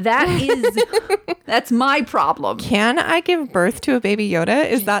 that's my problem. Can I give birth to a Baby Yoda?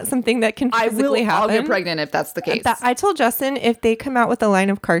 Is that something that can physically happen? I'll get pregnant if that's the case. I told Justin, if they come out with a line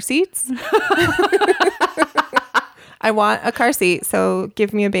of car seats, I want a car seat, so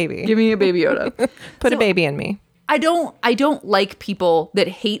give me a baby. Give me a Baby Yoda. Put a baby in me. I don't like people that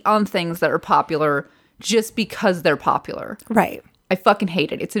hate on things that are popular just because they're popular. Right. I fucking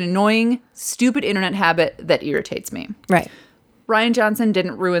hate it. It's an annoying, stupid internet habit that irritates me. Right. Rian Johnson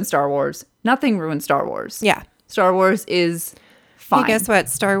didn't ruin Star Wars. Nothing ruined Star Wars. Yeah. Star Wars is fine. Hey, guess what?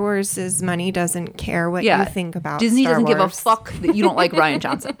 Star Wars' money doesn't care what you think about Disney Star doesn't Wars. give a fuck that you don't like Rian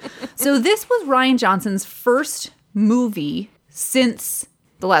Johnson. So this was Rian Johnson's first movie since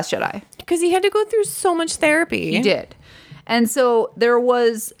The Last Jedi. Because he had to go through so much therapy. He did. And so there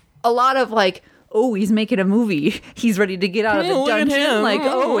was a lot of oh, he's making a movie. He's ready to get out of the dungeon.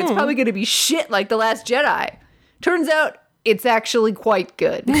 It's probably going to be shit like The Last Jedi. Turns out it's actually quite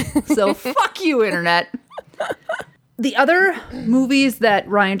good. So fuck you, internet. The other movies that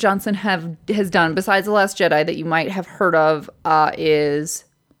Rian Johnson has done besides The Last Jedi that you might have heard of is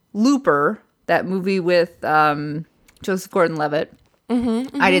Looper, that movie with Joseph Gordon-Levitt.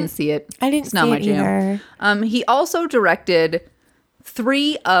 I didn't see it. It's not my jam. Either. He also directed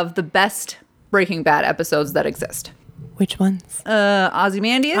 3 of the best Breaking Bad episodes that exist. Which ones?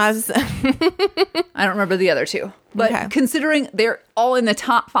 Ozymandias. I don't remember the other 2. But considering they're all in the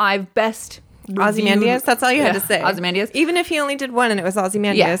top 5 best Ozymandias, that's all you had to say. Ozymandias. Even if he only did one and it was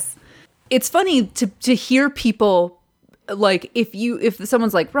Ozymandias. Yes. It's funny to hear people if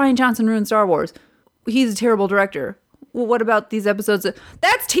someone's like, Rian Johnson ruined Star Wars, he's a terrible director. Well, what about these episodes?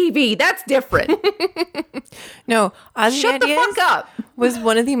 That's TV. That's different. No, Ozymandias shut the fuck up. Was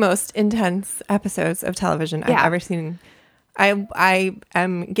one of the most intense episodes of television I've ever seen. I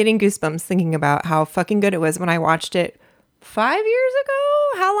am getting goosebumps thinking about how fucking good it was when I watched it 5 years ago.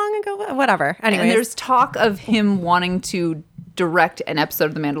 How long ago? Whatever. Anyway, and there's talk of him wanting to direct an episode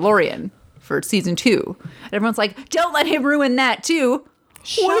of The Mandalorian for season 2. And everyone's like, don't let him ruin that too.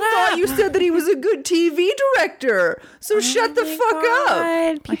 Shut I up. thought you said that he was a good TV director. So shut the fuck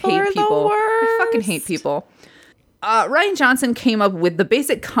up. People I hate are people. the worst. I fucking hate people. Rian Johnson came up with the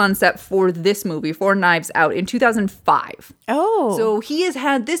basic concept for this movie, for Knives Out, in 2005. Oh. So he has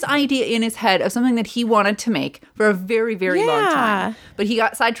had this idea in his head of something that he wanted to make for a very, very long time. But he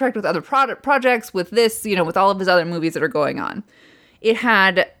got sidetracked with other projects, with this, with all of his other movies that are going on. It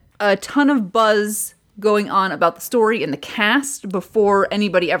had a ton of buzz going on about the story and the cast before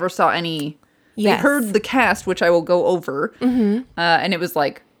anybody ever saw any. They heard the cast, which I will go over. Mm-hmm. And it was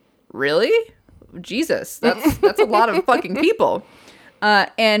like, really? Jesus, that's a lot of fucking people.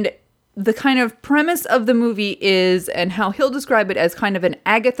 And the kind of premise of the movie is, and how he'll describe it, as kind of an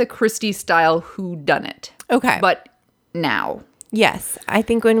Agatha Christie style whodunit. Okay. But now. Yes. I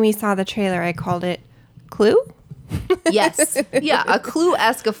think when we saw the trailer, I called it Clue. Yes. Yeah, a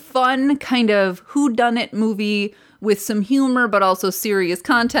Clue-esque, a fun kind of whodunit movie with some humor, but also serious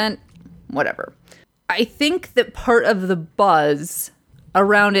content. Whatever. I think that part of the buzz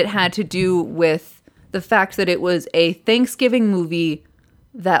around it had to do with the fact that it was a Thanksgiving movie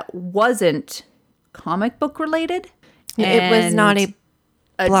that wasn't comic book related. It was not a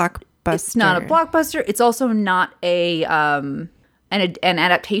blockbuster. It's not a blockbuster. It's also not an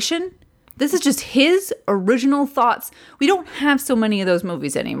adaptation. This is just his original thoughts. We don't have so many of those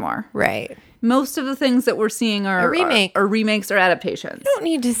movies anymore. Right. Most of the things that we're seeing are remakes or adaptations. I don't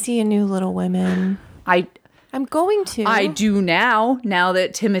need to see a new Little Women. I'm going to. I do now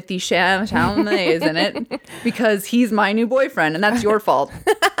that Timothy Chalamet is in it, because he's my new boyfriend, and that's your fault.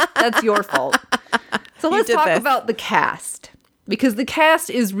 That's your fault. So let's talk about the cast, because the cast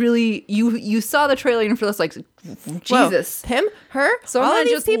is really, you saw the trailer and feel like, Jesus. Whoa. Him? Her? So I'm going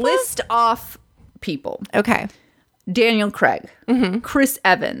to just list off people. Okay. Daniel Craig. Mm-hmm. Chris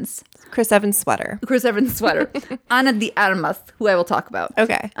Evans sweater. Ana de Armas, who I will talk about.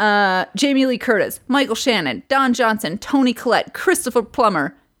 Okay. Jamie Lee Curtis, Michael Shannon, Don Johnson, Toni Collette, Christopher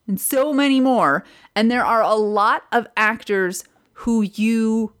Plummer, and so many more. And there are a lot of actors who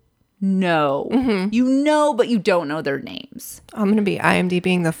you know. Mm-hmm. You know, but you don't know their names. I'm going to be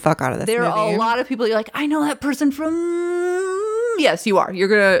IMDbing the fuck out of this movie. There are a lot of people you're like, I know that person from... Yes, you are. You're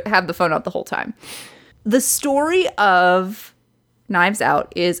going to have the phone out the whole time. The story of Knives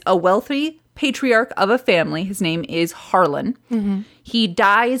Out is a wealthy patriarch of a family. His name is Harlan. Mm-hmm. He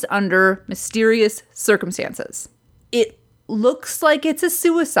dies under mysterious circumstances. It looks like it's a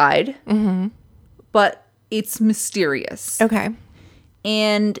suicide, but it's mysterious. Okay.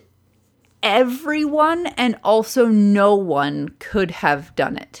 And everyone and also no one could have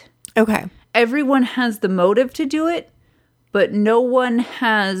done it. Okay. Everyone has the motive to do it, but no one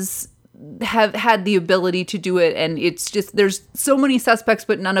have had the ability to do it, and it's just, there's so many suspects,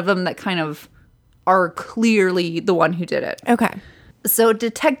 but none of them that kind of are clearly the one who did it. Okay. So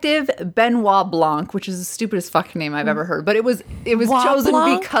Detective Benoit Blanc, which is the stupidest fucking name I've ever heard, but it was chosen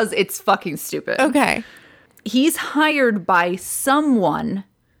Blanc? because it's fucking stupid. Okay. He's hired by someone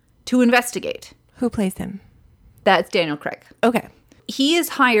to investigate. Who plays him? That's Daniel Craig. Okay. He is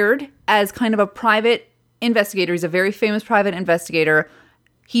hired as kind of a private investigator. He's a very famous private investigator.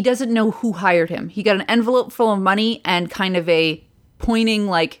 He doesn't know who hired him. He got an envelope full of money and kind of a pointing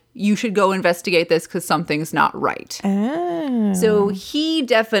like, you should go investigate this because something's not right. Oh. So he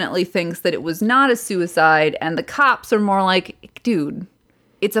definitely thinks that it was not a suicide, and the cops are more like, dude,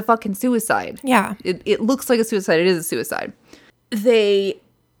 it's a fucking suicide. Yeah. It looks like a suicide. It is a suicide. They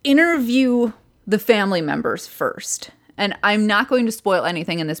interview the family members first. And I'm not going to spoil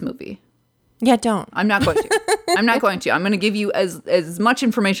anything in this movie. Yeah, don't. I'm not going to. I'm going to give you as much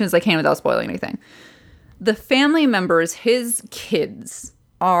information as I can without spoiling anything. The family members, his kids,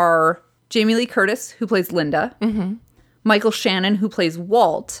 are Jamie Lee Curtis, who plays Linda, Michael Shannon, who plays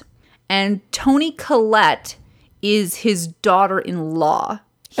Walt, and Toni Collette is his daughter-in-law.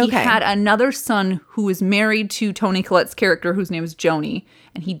 He had another son who was married to Toni Collette's character, whose name is Joni,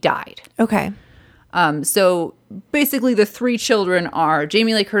 and he died. Okay. So basically the three children are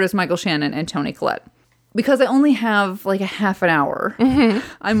Jamie Lee Curtis, Michael Shannon, and Toni Collette. Because I only have like a half an hour,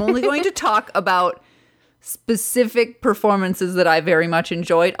 I'm only going to talk about specific performances that I very much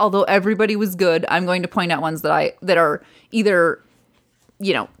enjoyed. Although everybody was good, I'm going to point out ones that are either,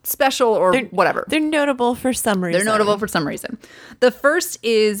 special or whatever. They're notable for some reason. The first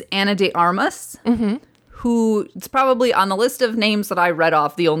is Ana de Armas, who it's probably on the list of names that I read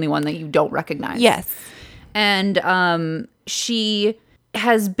off, the only one that you don't recognize. Yes. And she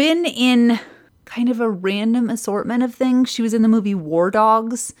has been in kind of a random assortment of things. She was in the movie War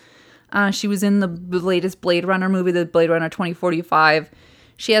Dogs. She was in the latest Blade Runner movie, the Blade Runner 2045.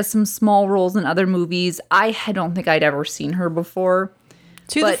 She has some small roles in other movies. I don't think I'd ever seen her before.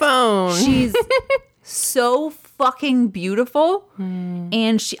 To the phone. She's so fucking beautiful.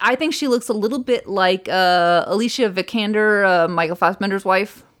 And I think she looks a little bit like Alicia Vikander, Michael Fassbender's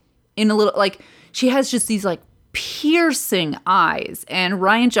wife. In a little, like, she has just these, like, piercing eyes. And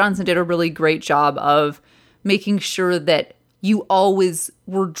Rian Johnson did a really great job of making sure that you always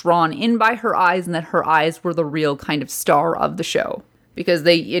were drawn in by her eyes and that her eyes were the real kind of star of the show. Because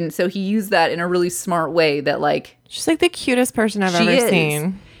so he used that in a really smart way that, like... She's like the cutest person I've ever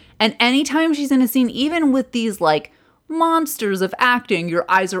seen. And anytime she's in a scene, even with these, like, monsters of acting, your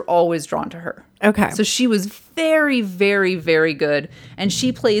eyes are always drawn to her. Okay. So she was very, very, very good. And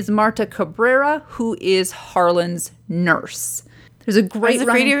she plays Marta Cabrera, who is Harlan's nurse. There's a great... I was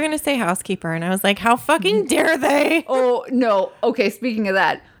afraid you were going to say housekeeper, and I was like, how fucking dare they? Oh, no. Okay, speaking of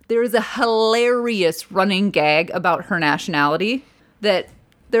that, there is a hilarious running gag about her nationality that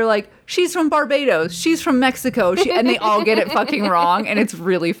they're like, she's from Barbados, she's from Mexico, and they all get it fucking wrong, and it's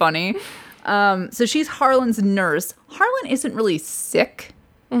really funny. So she's Harlan's nurse. Harlan isn't really sick.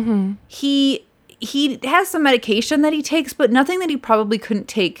 Mm-hmm. He has some medication that he takes, but nothing that he probably couldn't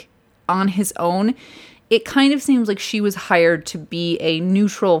take on his own. It kind of seems like she was hired to be a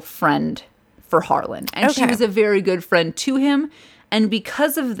neutral friend for Harlan. And she was a very good friend to him. And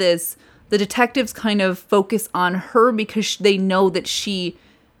because of this, the detectives kind of focus on her because they know that she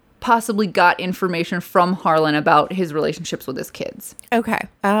possibly got information from Harlan about his relationships with his kids. Okay.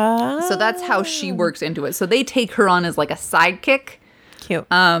 So that's how she works into it. So they take her on as like a sidekick. Cute.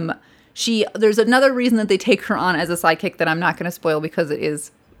 There's another reason that they take her on as a sidekick that I'm not going to spoil because it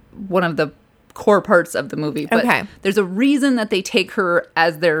is one of the core parts of the movie. But there's a reason that they take her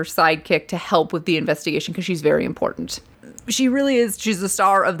as their sidekick to help with the investigation because she's very important. She really is. She's the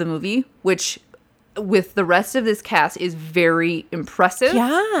star of the movie, which with the rest of this cast is very impressive.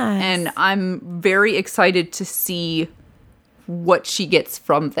 Yeah. And I'm very excited to see what she gets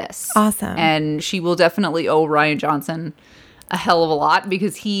from this. Awesome. And she will definitely owe Rian Johnson a hell of a lot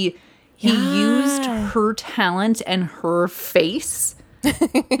because he used her talent and her face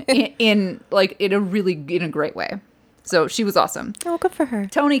in a great way. So she was awesome. Oh, good for her.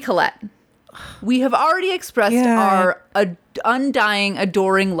 Toni Collette. We have already expressed our undying,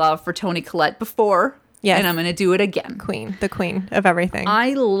 adoring love for Toni Collette before. Yes. And I'm going to do it again. The queen of everything. I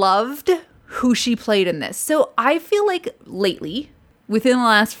loved who she played in this. So I feel like lately, within the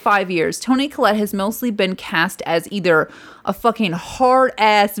last 5 years, Toni Collette has mostly been cast as either a fucking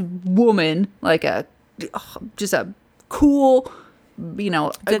hard-ass woman, like just a cool,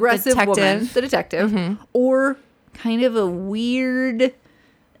 aggressive woman, the detective, or kind of a weird...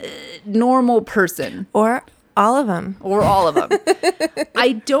 normal person. Or all of them.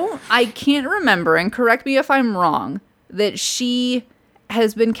 I can't remember, and correct me if I'm wrong, that she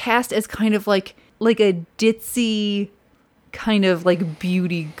has been cast as kind of like a ditzy kind of like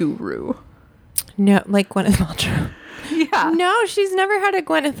beauty guru. No, like Gwyneth Paltrow. Yeah. No, she's never had a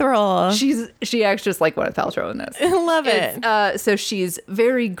Gwyneth role. She acts just like Gwyneth Paltrow in this. I love it. So she's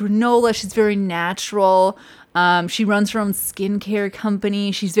very granola. She's very natural. She runs her own skincare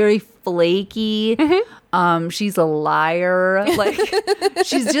company. She's very flaky. Mm-hmm. She's a liar. Like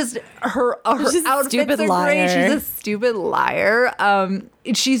she's just her outfits are great. She's a stupid liar.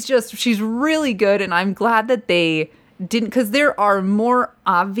 She's really good, and I'm glad that they didn't, because there are more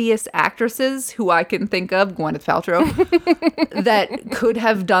obvious actresses who I can think of, Gwyneth Paltrow, that could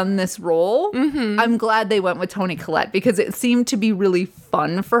have done this role. Mm-hmm. I'm glad they went with Toni Collette because it seemed to be really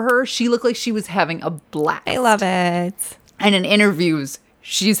fun for her. She looked like she was having a blast. I love it. And in interviews,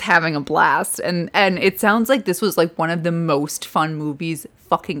 she's having a blast. And it sounds like this was like one of the most fun movies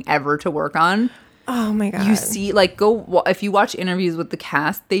fucking ever to work on. Oh my God. You see, if you watch interviews with the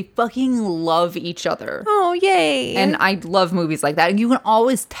cast, they fucking love each other. Oh, yay. And I love movies like that. And you can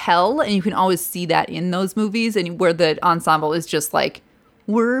always tell and you can always see that in those movies, and where the ensemble is just like,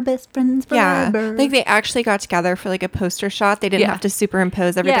 we're best friends forever. Yeah. Like they actually got together for like a poster shot. They didn't have to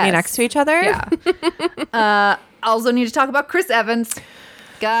superimpose everything next to each other. Yeah. Also need to talk about Chris Evans.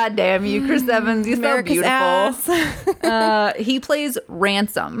 God damn you, Chris Evans. You're so beautiful. He plays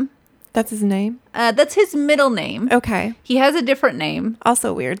Ransom. That's his name? That's his middle name. Okay. He has a different name.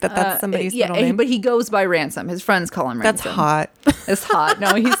 Also weird that that's somebody's middle name. But he goes by Ransom. His friends call him Ransom. That's hot. It's hot.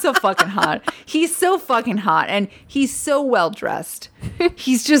 No, he's so fucking hot. He's so fucking hot. And he's so well-dressed.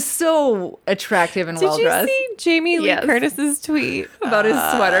 He's just so attractive and well-dressed. Did you see Jamie Lee Curtis's tweet? About his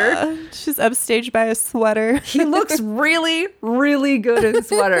sweater? She's upstaged by a sweater. He looks really, really good in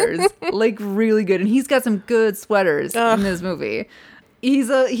sweaters. Like, really good. And he's got some good sweaters in this movie.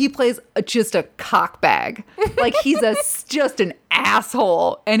 He plays just a cockbag. Like, he's just an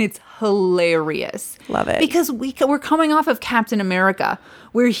asshole, and it's hilarious. Love it. Because we're coming off of Captain America,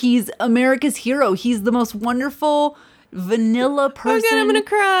 where he's America's hero. He's the most wonderful vanilla person. Oh God, I'm gonna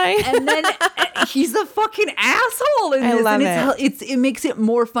cry. And then he's a fucking asshole in this. I love and it makes it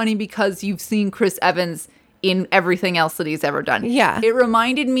more funny because you've seen Chris Evans in everything else that he's ever done. Yeah. It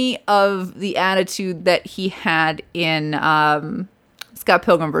reminded me of the attitude that he had in Scott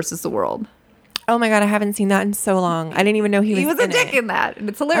Pilgrim versus the World. Oh my God, I haven't seen that in so long. I didn't even know he was a dick in that, and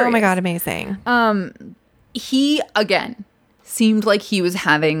it's hilarious. Oh my God, amazing. He, again, seemed like he was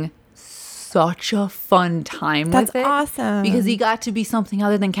having such a fun time with it. That's awesome. Because he got to be something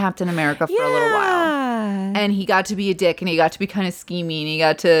other than Captain America for a little while. And he got to be a dick, and he got to be kind of schemey, and he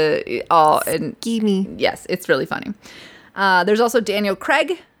got to... schemey. Yes, it's really funny. There's also Daniel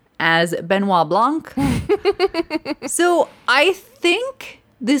Craig as Benoit Blanc. So I think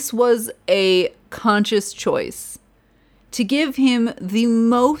this was a conscious choice to give him the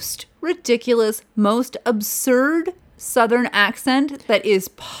most ridiculous, most absurd Southern accent that is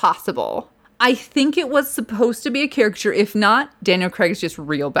possible. I think it was supposed to be a caricature. If not, Daniel Craig's just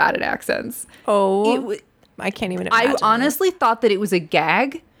real bad at accents. Oh, I can't even imagine. I honestly thought that it was a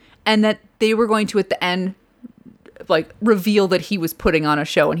gag and that they were going to, at the end, like, reveal that he was putting on a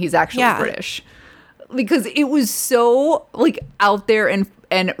show and he's actually British. Because it was so, like, out there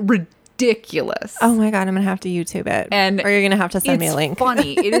and ridiculous. Oh my God, I'm gonna have to YouTube it, or you're gonna have to send me a link. It's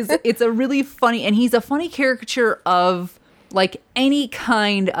funny. It's a really funny, and he's a funny caricature of, like, any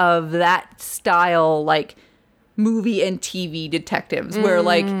kind of that style, like, movie and TV detectives where,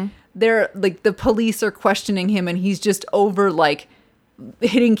 like, they're like, the police are questioning him and he's just over, like,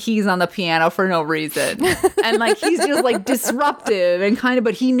 hitting keys on the piano for no reason. And, like, he's just, like, disruptive and kind of,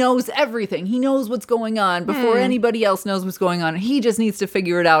 but he knows everything. He knows what's going on before anybody else knows what's going on. He just needs to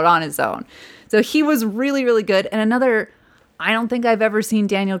figure it out on his own. So he was really, really good. And I don't think I've ever seen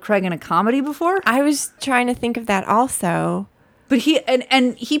Daniel Craig in a comedy before. I was trying to think of that also. But he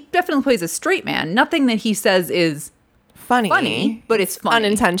definitely plays a straight man. Nothing that he says is funny, but it's funny.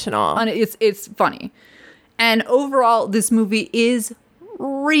 Unintentional. It's funny. And overall, this movie is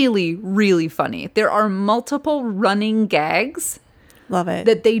really, really funny. There are multiple running gags. Love it.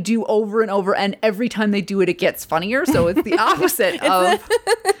 That they do over and over, and every time they do it, it gets funnier. So it's the opposite of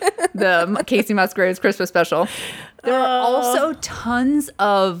the Kacey Musgraves Christmas special. There are also tons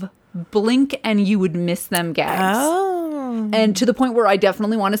of blink and you would miss them gags. Oh. And to the point where I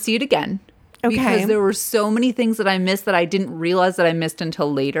definitely want to see it again. Okay. Because there were so many things that I missed that I didn't realize that I missed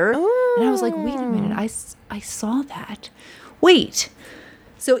until later. Ooh. And I was like, wait a minute, I saw that. Wait.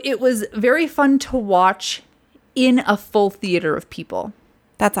 So it was very fun to watch in a full theater of people.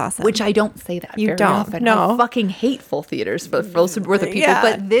 That's awesome. Which I don't say that very often. No. I fucking hate full theaters for the full worth of people. Yeah.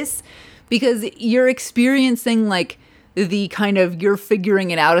 But this, because you're experiencing, like, the kind of, you're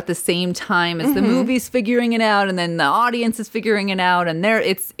figuring it out at the same time as the movie's figuring it out, and then the audience is figuring it out, and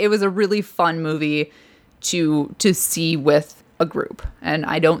it was a really fun movie to see with a group, and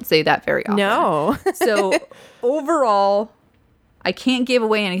I don't say that very often. No. So overall, I can't give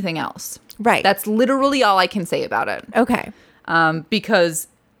away anything else. Right. That's literally all I can say about it. Okay. Because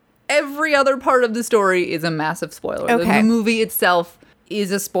every other part of the story is a massive spoiler. Okay. The movie itself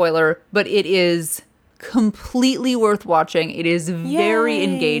is a spoiler, but it is completely worth watching. It is very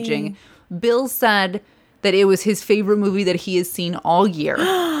engaging. Bill said that it was his favorite movie that he has seen all year,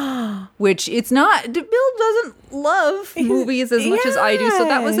 which it's not. Bill doesn't love movies as much as I do, so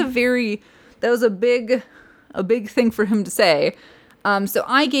that was a big thing for him to say. So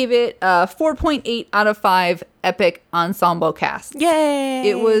I gave it a 4.8 out of 5 epic ensemble cast. Yay!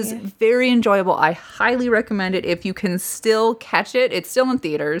 It was very enjoyable. I highly recommend it if you can still catch it. It's still in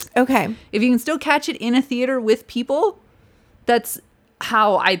theaters. Okay. If you can still catch it in a theater with people, that's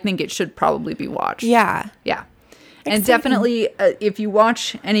how I think it should probably be watched. Yeah. Yeah. And definitely, if you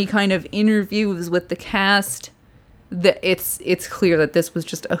watch any kind of interviews with the cast, it's clear that this was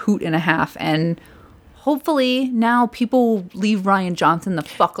just a hoot and a half, and hopefully now people will leave Rian Johnson the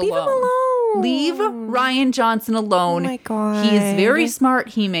fuck alone. Leave him alone. Leave Rian Johnson alone. Oh my God. He is very smart.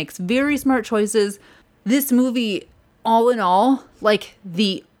 He makes very smart choices. This movie, all in all, like,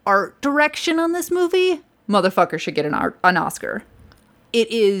 the art direction on this movie, motherfucker should get an Oscar. It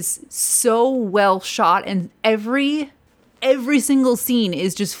is so well shot, and every single scene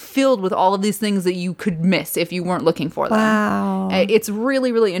is just filled with all of these things that you could miss if you weren't looking for them. Wow. It's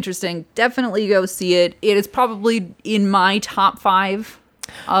really, really interesting. Definitely go see it. It is probably in my top 5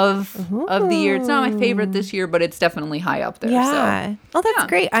 of the year. It's not my favorite this year, but it's definitely high up there. Yeah. So, oh, that's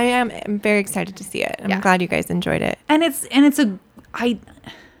great. I'm very excited to see it. I'm glad you guys enjoyed it. And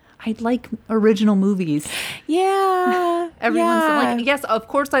I like original movies. Yeah. Yes, of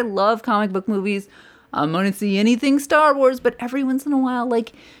course I love comic book movies. I'm going to see anything Star Wars, but every once in a while,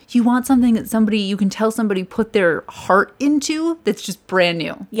 like, you want something that you can tell somebody put their heart into that's just brand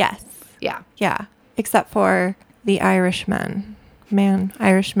new. Yes. Yeah. Yeah. Except for The Irishman.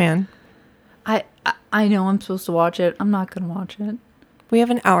 Irish Man. I know I'm supposed to watch it. I'm not going to watch it. We have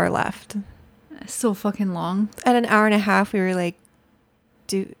an hour left. It's so fucking long. At an hour and a half, we were like,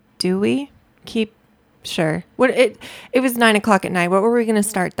 do we keep? Sure. It was 9:00 at night. What were we going to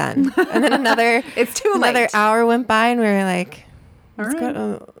start then? And then another it's too late. Another hour went by, and we were like, let's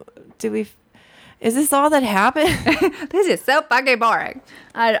go. Is this all that happened? This is so fucking boring.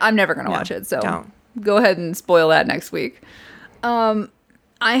 I'm never going to watch it. So don't. Go ahead and spoil that next week. I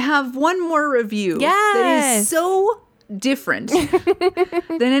have one more review that is so different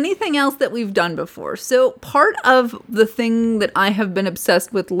than anything else that we've done before. So part of the thing that I have been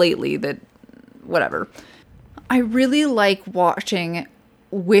obsessed with lately, whatever, I really like watching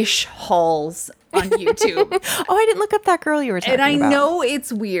wish hauls on YouTube. Oh, I didn't look up that girl you were talking about. And I know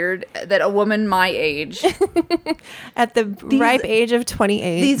it's weird that a woman my age, at the ripe age of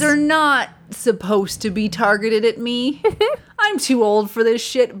 28, these are not supposed to be targeted at me. I'm too old for this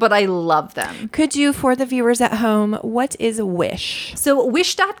shit, but I love them. Could you, for the viewers at home, what is Wish? So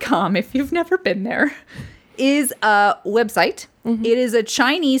wish.com, if you've never been there, is a website. Mm-hmm. It is a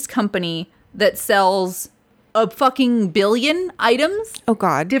Chinese company that sells a fucking billion items. Oh,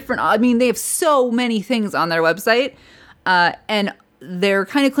 God. They have so many things on their website. And their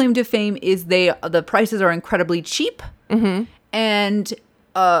kind of claim to fame is the prices are incredibly cheap. Mm-hmm. And,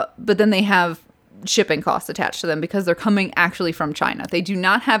 but then they have shipping costs attached to them because they're coming actually from China. They do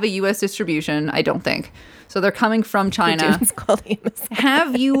not have a U.S. distribution, I don't think. So they're coming from China. It's called Amazon.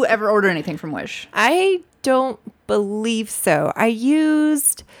 Have you ever ordered anything from Wish? I don't believe so. I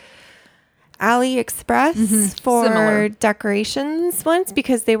used AliExpress for Similar decorations once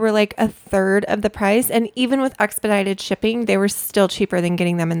because they were like a third of the price. And even with expedited shipping, they were still cheaper than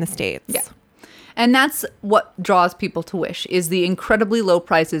getting them in the States. Yeah. And that's what draws people to Wish, is the incredibly low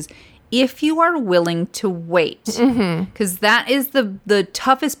prices if you are willing to wait. Because that is the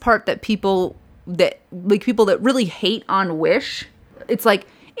toughest part that people that really hate on Wish. It's like,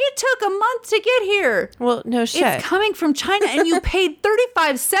 it took a month to get here. Well, no shit. It's coming from China and you paid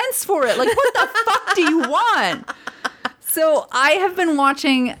 35 cents for it. Like, what the fuck do you want? So I have been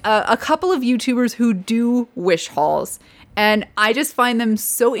watching a couple of YouTubers who do Wish hauls. And I just find them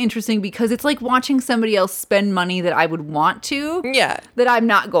so interesting because it's like watching somebody else spend money that I would want to. Yeah. That I'm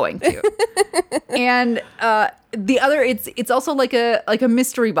not going to. And it's also like a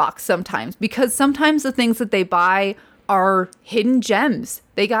mystery box sometimes, because sometimes the things that they buy are hidden gems.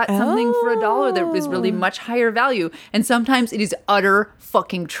 They got something for $1 that was really much higher value. And sometimes it is utter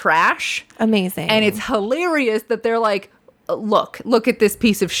fucking trash. Amazing. And it's hilarious that they're like, look at this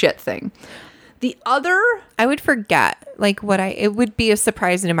piece of shit thing. The other... I would forget, it would be a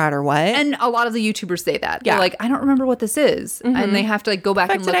surprise no matter what. And a lot of the YouTubers say that. Yeah. They're like, I don't remember what this is. Mm-hmm. And they have to go back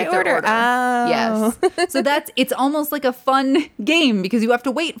and look at their order. Oh. Yes. So it's almost like a fun game because you have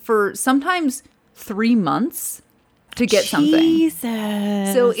to wait for sometimes 3 months to get something.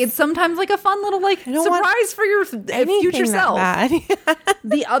 Jesus. So it's sometimes like a fun little surprise for your future self.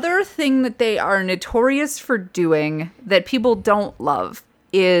 The other thing that they are notorious for doing that people don't love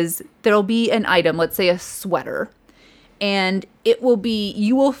is there'll be an item, let's say a sweater, and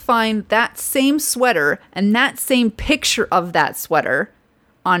you will find that same sweater and that same picture of that sweater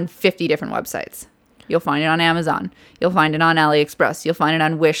on 50 different websites. You'll find it on Amazon. You'll find it on AliExpress. You'll find it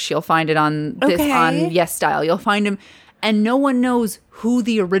on Wish. You'll find it on on YesStyle. You'll find them, and no one knows who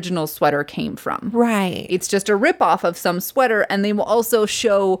the original sweater came from. Right. It's just a ripoff of some sweater, and they will also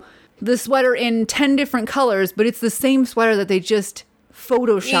show the sweater in 10 different colors, but it's the same sweater that they just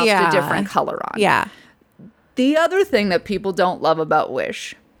photoshopped a different color on. Yeah. The other thing that people don't love about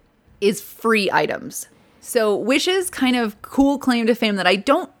Wish is free items. So Wish's kind of cool claim to fame that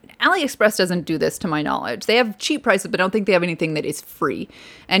AliExpress doesn't do this to my knowledge. They have cheap prices, but I don't think they have anything that is free.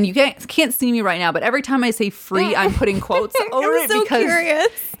 And you can't see me right now, but every time I say free, I'm putting quotes over it because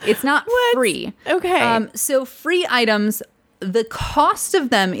curious. It's not free. Okay. So free items the cost of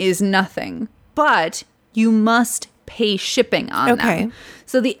them is nothing, but you must pay shipping on them.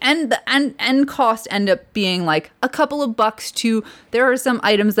 So the end cost end up being like a couple of bucks to, there are some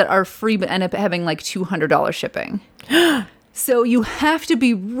items that are free but end up having like $200 shipping. So you have to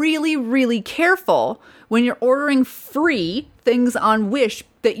be really, really careful when you're ordering free things on Wish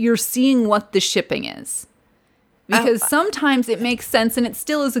that you're seeing what the shipping is. Because sometimes it makes sense and it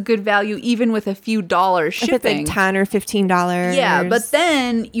still is a good value even with a few dollars shipping. If it's like $10 or $15. Yeah, but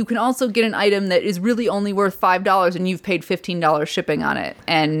then you can also get an item that is really only worth $5 and you've paid $15 shipping on it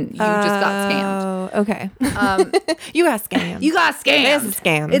and you just got scammed. Oh, okay. You got scammed. You got scammed. It's a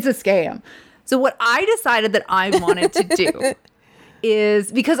scam. It's a scam. So what I decided that I wanted to do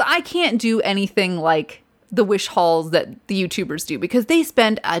is, because I can't do anything like the Wish hauls that the YouTubers do, because they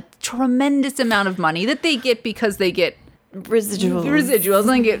spend a tremendous amount of money that they get because they get residuals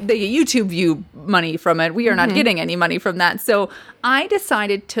and they get YouTube view money from it. We are not getting any money from that. So I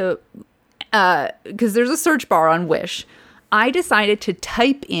decided to, because there's a search bar on Wish, I decided to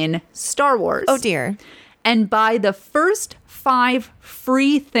type in Star Wars. Oh dear. And buy the first 5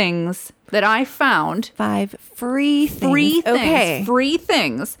 free things that I found. 5 free things. Free things. Okay. Free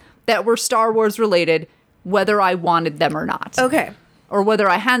things that were Star Wars related, whether I wanted them or not. Okay. Or whether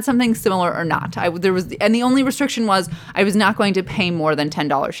I had something similar or not. And the only restriction was I was not going to pay more than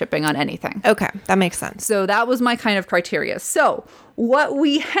 $10 shipping on anything. Okay, that makes sense. So that was my kind of criteria. So what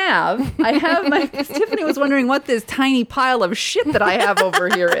we have, I have my, Tiffany was wondering what this tiny pile of shit that I have over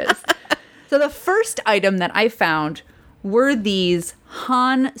here is. So the first item that I found were these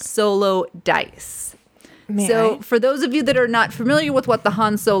Han Solo dice. So for those of you that are not familiar with what the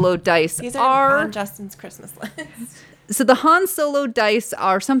Han Solo dice These are on Justin's Christmas list. So the Han Solo dice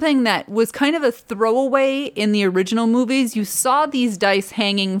are something that was kind of a throwaway in the original movies. You saw these dice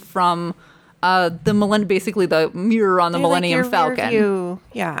hanging from basically the mirror on the Millennium Falcon.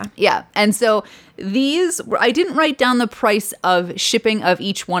 Yeah. Yeah. And so these, I didn't write down the price of shipping of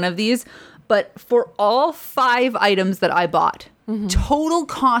each one of these, but for all 5 items that I bought, total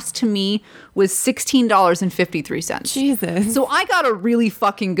cost to me was $16.53. Jesus. So I got a really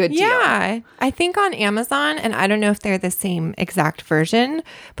fucking good deal. Yeah. I think on Amazon, and I don't know if they're the same exact version,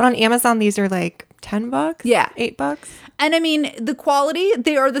 but on Amazon, these are like $10. Yeah. $8. And I mean, the quality,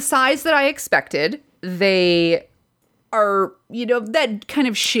 they are the size that I expected. They are, that kind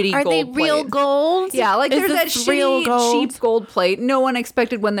of shitty gold plate. Are they real gold? Yeah, like there's that shitty, cheap gold plate. No one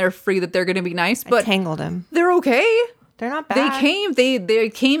expected when they're free that they're going to be nice, but I tangled them. They're okay. They're not bad. They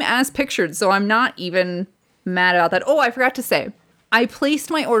came as pictured, so I'm not even mad about that. Oh, I forgot to say, I placed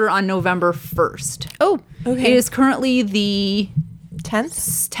my order on November 1st. Oh, okay. It is currently the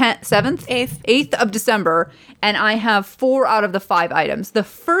 7th, 8th of December, and I have 4 out of the 5 items. The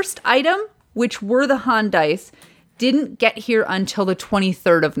first item, which were the Han dice, didn't get here until the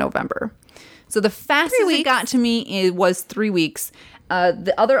 23rd of November. So the fastest it got to me was 3 weeks.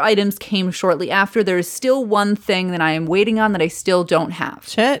 The other items came shortly after. There is still one thing that I am waiting on that I still don't have.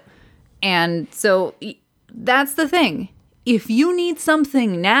 Shit. And so that's the thing. If you need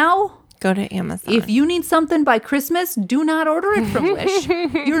something now, go to Amazon. If you need something by Christmas, do not order it from Wish.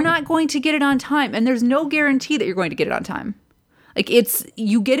 You're not going to get it on time. And there's no guarantee that you're going to get it on time. Like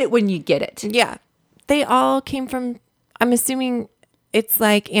you get it when you get it. Yeah. They all came from, I'm assuming it's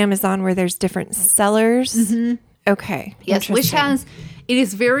like Amazon where there's different sellers. Mm-hmm. Okay. Yes, Wish it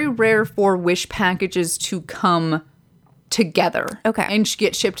is very rare for Wish packages to come together. Okay. And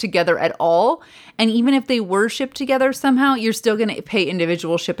get shipped together at all. And even if they were shipped together somehow, you're still going to pay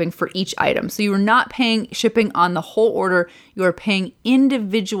individual shipping for each item. So you are not paying shipping on the whole order. You are paying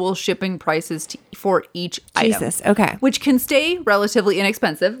individual shipping prices for each item. Jesus, okay. Which can stay relatively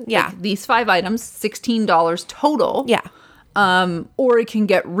inexpensive. Yeah. Like these 5 items, $16 total. Yeah. Or it can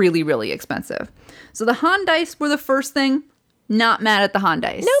get really, really expensive. So the Han dice were the first thing. Not mad at the Han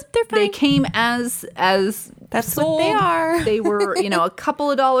dice. Nope, they're fine. They came as that's sold. What they are. They were, a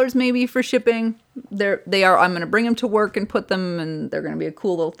couple of dollars maybe for shipping. They are. I'm going to bring them to work and put them, and they're going to be a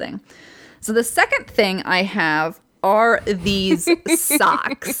cool little thing. So the second thing I have are these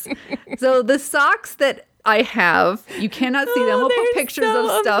socks. So the socks that I have, you cannot see them. We'll put pictures of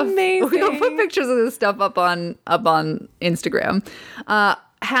stuff. Amazing. We'll put pictures of this stuff up on Instagram.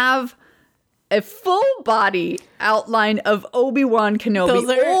 Have a full body outline of Obi-Wan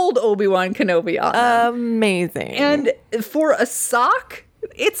Kenobi, old Obi-Wan Kenobi on them. Amazing. And for a sock,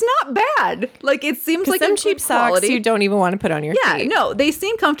 it's not bad. Like, it seems like some cheap socks you don't even want to put on your feet. Yeah, no, they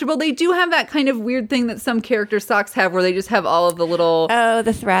seem comfortable. They do have that kind of weird thing that some character socks have where they just have all of the little... Oh,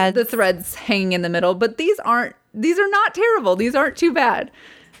 the threads. The threads hanging in the middle. But these are not terrible. These aren't too bad.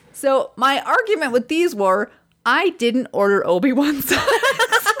 So my argument with these were, I didn't order Obi-Wan socks.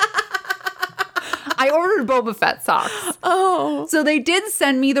 I ordered Boba Fett socks. Oh. So they did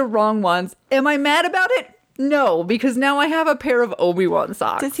send me the wrong ones. Am I mad about it? No, because now I have a pair of Obi-Wan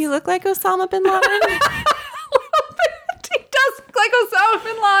socks. Does he look like Osama bin Laden? He does look like Osama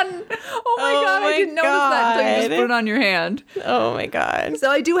bin Laden. Oh my God, I didn't notice that until you just put it on your hand. Oh my God. So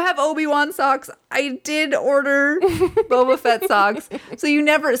I do have Obi-Wan socks. I did order Boba Fett socks. So you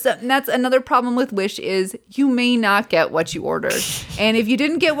never, so that's another problem with Wish is you may not get what you ordered. And if you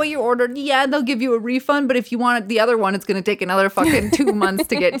didn't get what you ordered, yeah, they'll give you a refund. But if you want the other one, it's going to take another fucking 2 months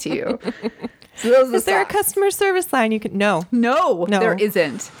to get to you. So those is there a customer service line you could? No, there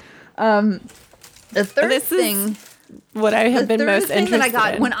isn't. The third thing. What I have been most interested that I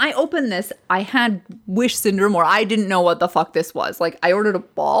got in. when I opened this, I had Wish syndrome, or I didn't know what the fuck this was. Like I ordered a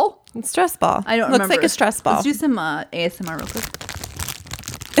ball, stress ball. I don't looks remember. like a stress ball. Let's do some ASMR real quick.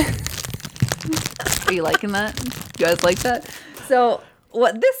 Are you liking that? You guys like that? So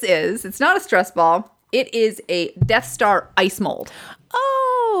what this is? It's not a stress ball. It is a Death Star ice mold.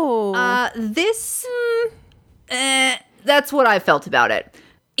 Oh, That's what I felt about it.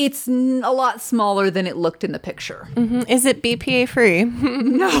 It's a lot smaller than it looked in the picture. Mm-hmm. Is it BPA free?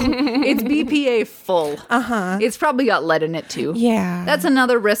 No, it's BPA full. It's probably got lead in it too. Yeah. That's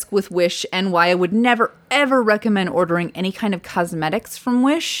another risk with Wish and why I would never, ever recommend ordering any kind of cosmetics from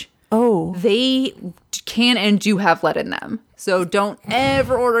Wish. Oh. They can and do have lead in them. So don't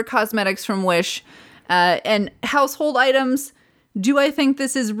ever order cosmetics from Wish. And household items, do I think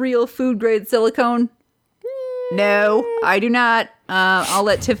this is real food grade silicone? No, I do not. I'll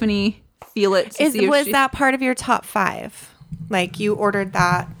let Tiffany feel it. Was that part of your top 5? Like you ordered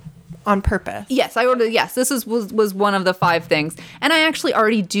that on purpose? Yes, I ordered. Yes, this was one of the 5 things, and I actually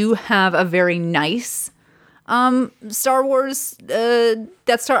already do have a very nice Star Wars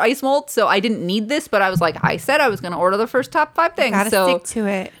Death Star ice mold, so I didn't need this. But I was like, I said I was going to order the first top 5 things. Gotta so stick to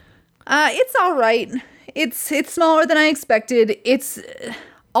it. It's all right. It's smaller than I expected.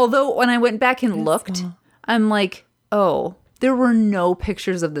 Although when I went back and looked, I'm like, oh, there were no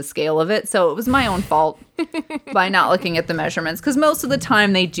pictures of the scale of it. So it was my own fault by not looking at the measurements. Because most of the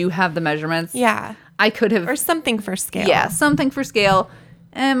time they do have the measurements. Yeah. I could have. Or something for scale. Yeah, something for scale.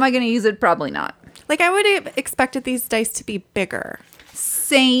 Am I going to use it? Probably not. Like I would have expected these dice to be bigger.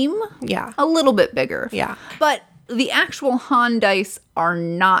 Same. Yeah. A little bit bigger. Yeah. But the actual Han dice are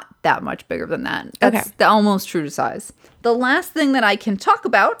not that much bigger than that. That's almost true to size. The last thing that I can talk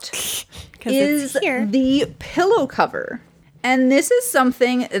about is the pillow cover. And this is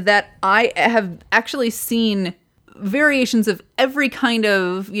something that I have actually seen variations of every kind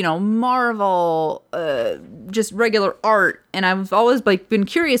of, Marvel, just regular art. And I've always been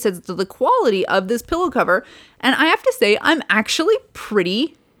curious as to the quality of this pillow cover. And I have to say, I'm actually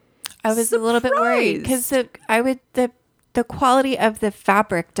pretty I was surprised. A little bit worried because the quality of the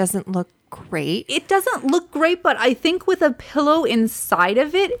fabric doesn't look great. It doesn't look great, but I think with a pillow inside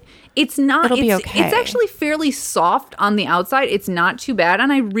of it, it's not. It'll be okay. It's actually fairly soft on the outside. It's not too bad,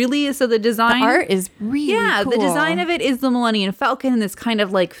 and the design. The art is really cool. The design of it is the Millennium Falcon, this kind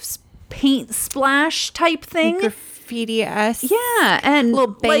of like paint splash type thing, graffiti-esque. Yeah, and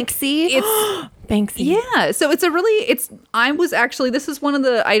little Banksy. It's Banksy. Yeah, so it's a really. I was actually. This is one of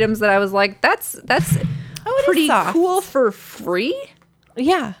the items that I was like, that's pretty cool for free.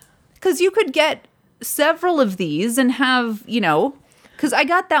 Yeah. Because you could get several of these and have, because I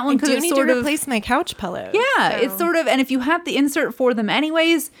got that one because it's sort of... to replace my couch pillows. Yeah, it's sort of, and if you have the insert for them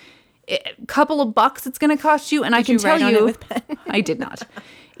anyways, a couple of bucks it's going to cost you. And I can tell you... I did not.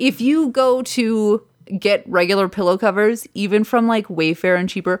 If you go to get regular pillow covers, even from like Wayfair and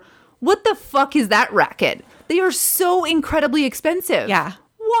cheaper, what the fuck is that racket? They are so incredibly expensive. Yeah.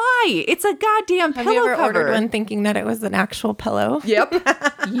 Why? It's a goddamn pillow cover. Have you ever ordered one thinking that it was an actual pillow? Yep.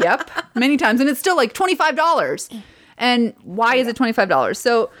 Many times. And it's still like $25. And why is it $25?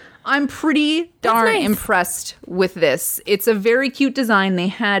 So I'm pretty darn impressed with this. It's a very cute design. They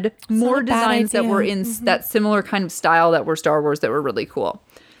had more designs that were in that similar kind of style that were Star Wars that were really cool.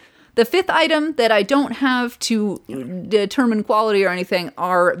 The 5th item that I don't have to determine quality or anything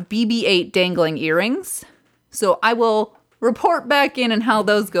are BB-8 dangling earrings. So I will report back in and how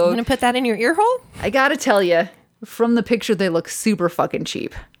those go. I'm going to put that in your ear hole? I got to tell you, from the picture, they look super fucking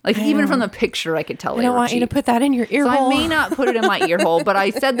cheap. Like, even from the picture, I could tell they were cheap. I don't want you to put that in your ear hole. I may not put it in my ear hole, but I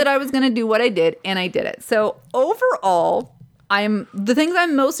said that I was going to do what I did, and I did it. So, overall, the things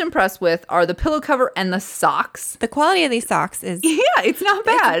I'm most impressed with are the pillow cover and the socks. The quality of these socks is... Yeah, it's not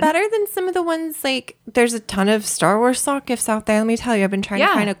bad. It's better than some of the ones, like, there's a ton of Star Wars sock gifts out there. Let me tell you, I've been trying to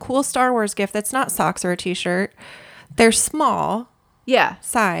find a cool Star Wars gift that's not socks or a t-shirt. They're small. Yeah.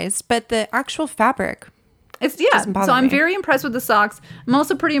 Sized, but the actual fabric So I'm very impressed with the socks. I'm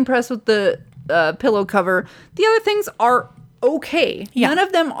also pretty impressed with the pillow cover. The other things are okay. Yeah. None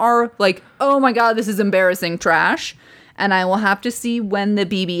of them are like, oh my God, this is embarrassing trash. And I will have to see when the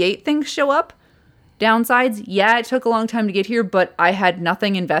BB-8 things show up. Downsides, yeah, it took a long time to get here, but I had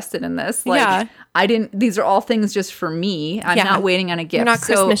nothing invested in this. Like, these are all things just for me. I'm not waiting on a gift. You're not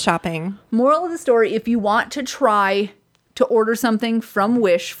Christmas shopping. Moral of the story, if you want to try to order something from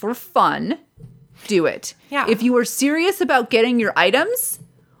Wish for fun, do it. Yeah. If you are serious about getting your items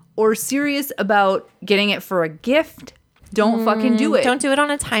or serious about getting it for a gift, don't fucking do it. Don't do it on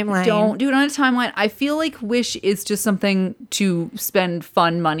a timeline. Don't do it on a timeline. I feel like Wish is just something to spend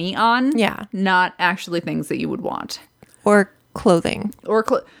fun money on. Yeah. Not actually things that you would want. Or clothing.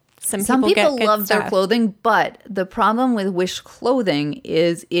 Some people love their clothing, but the problem with Wish clothing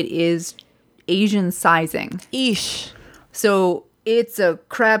is it is Asian sizing. Eesh. So it's a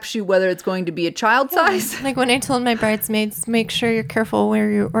crapshoot whether it's going to be a child size. Like when I told my bridesmaids, make sure you're careful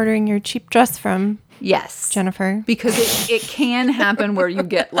where you're ordering your cheap dress from. Yes. Jennifer. Because it can happen where you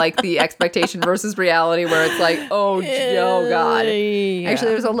get like the expectation versus reality where it's like, oh God. Yeah. Actually,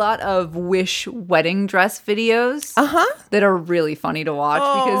 there's a lot of Wish wedding dress videos that are really funny to watch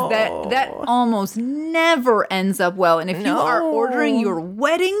because that almost never ends up well. And if you are ordering your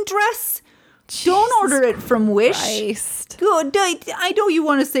wedding dress, don't order it from Wish. Christ. Good. I know you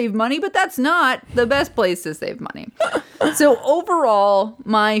want to save money, but that's not the best place to save money. So overall,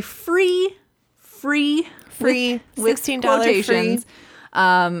 my free $16 quotations.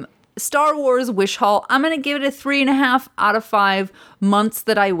 free. Star Wars Wish Haul. I'm gonna give it a 3.5 out of 5 months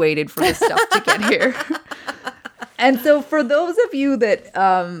that I waited for this stuff to get here. And so for those of you that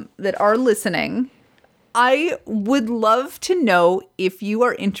are listening, I would love to know if you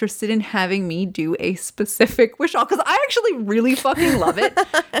are interested in having me do a specific Wish Haul because I actually really fucking love it.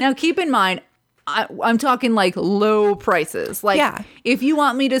 Now keep in mind, I'm talking like low prices. Like if you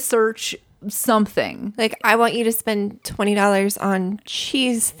want me to search something, like I want you to spend $20 on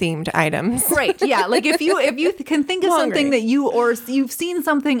cheese themed items, right? Yeah, like if you can think of something that you've seen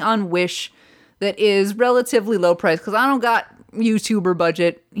something on Wish that is relatively low price because I don't got YouTuber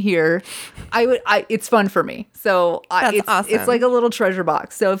budget here. It's fun for me, so it's awesome. It's like a little treasure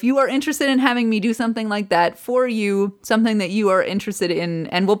box. So if you are interested in having me do something like that for you, something that you are interested in,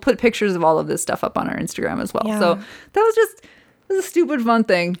 and we'll put pictures of all of this stuff up on our Instagram as well. So that was just. It's a stupid fun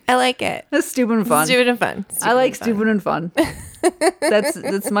thing. I like it. It's stupid and fun. Stupid and fun. I like stupid and fun.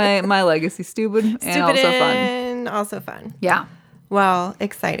 That's my legacy. Stupid and also fun. And also fun. Yeah. Well,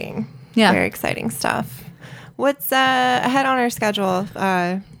 exciting. Yeah. Very exciting stuff. What's ahead on our schedule?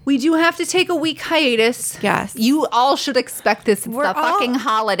 We do have to take a week hiatus. Yes. You all should expect this. It's the fucking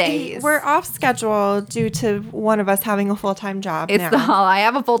holidays. We're off schedule due to one of us having a full-time job now. I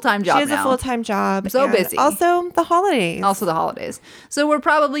have a full-time job now. She has a full-time job. I'm so busy. Also the holidays. So we're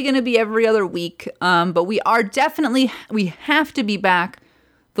probably going to be every other week. But we have to be back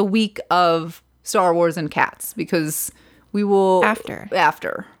the week of Star Wars and Cats because we will...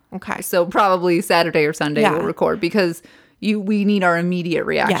 After. Okay. So probably Saturday or Sunday we'll record because... we need our immediate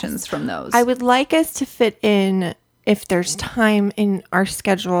reactions from those. I would like us to fit in, if there's time in our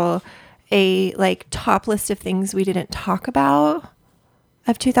schedule, a like top list of things we didn't talk about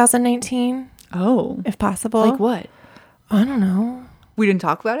of 2019. Oh. If possible. Like what? I don't know. We didn't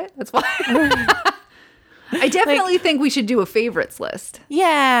talk about it? That's why. I definitely think we should do a favorites list.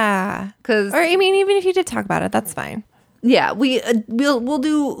 Yeah. Or I mean, even if you did talk about it, that's fine. Yeah, we'll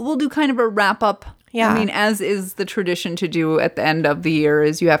do kind of a wrap up. Yeah. I mean, as is the tradition to do at the end of the year,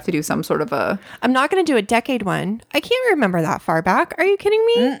 is you have to do some sort of a... I'm not going to do a decade one. I can't remember that far back. Are you kidding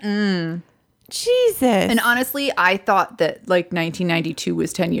me? Mm-mm. Jesus. And honestly, I thought that like 1992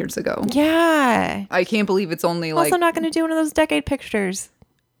 was 10 years ago. Yeah. I can't believe it's only like... Also not going to do one of those decade pictures.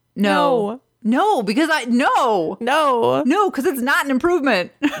 No, because No, because it's not an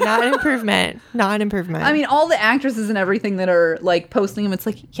improvement. Not an improvement. I mean, all the actresses and everything that are like posting them, it's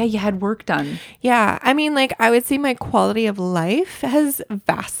like, yeah, you had work done. Yeah. I mean, like, I would say my quality of life has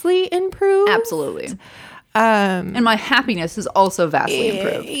vastly improved. Absolutely. And my happiness is also vastly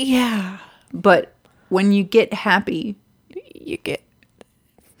improved. Yeah. But when you get happy, you get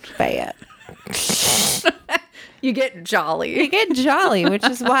fat. You get jolly. Which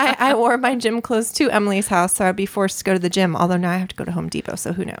is why I wore my gym clothes to Emily's house, so I'd be forced to go to the gym, although now I have to go to Home Depot,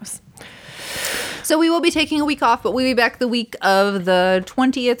 so who knows. So we will be taking a week off, but we'll be back the week of the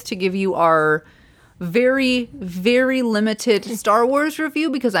 20th to give you our very, very limited Star Wars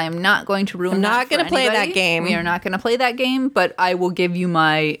review because I am not going to ruin that for anybody. Play that game. We are not going to play that game, but I will give you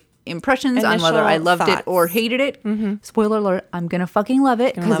my impressions on whether I loved it or hated it. Mm-hmm. Spoiler alert, I'm going to fucking love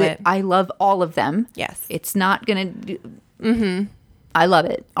it because I love all of them. Yes. It's not going to... Mm-hmm. I love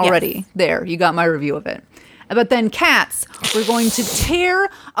it already. Yes. There, you got my review of it. But then Cats, we're going to tear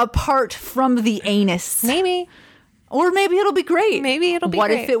apart from the anus. Maybe. Or maybe it'll be great. Maybe it'll be great.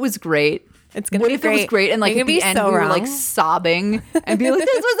 What if it was great? It's gonna be great. What if it was great and like at the end we were like sobbing and be like,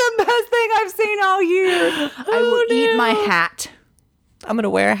 this was the best thing I've seen all year. I will eat my hat. I'm going to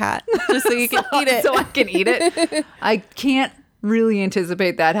wear a hat just so you can eat it. So I can eat it. I can't really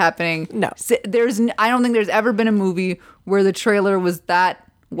anticipate that happening. No. I don't think there's ever been a movie where the trailer was that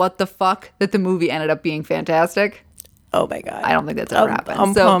what the fuck that the movie ended up being fantastic. Oh my God. I don't think that's ever happened.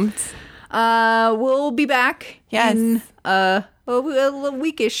 I'm pumped. We'll be back in a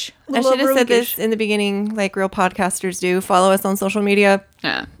weekish. I should have said this in the beginning like real podcasters do. Follow us on social media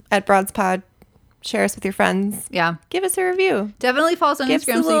at BroadsPod. Share us with your friends. Yeah. Give us a review. Definitely follow us on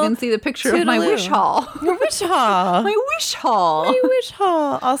Instagram so you can see the picture of my wish haul. Your wish haul. My wish haul. My wish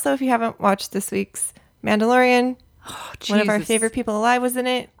haul. Also, if you haven't watched this week's Mandalorian, one of our favorite people alive was in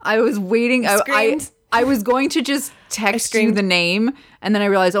it. I was waiting. I was going to just text you the name, and then I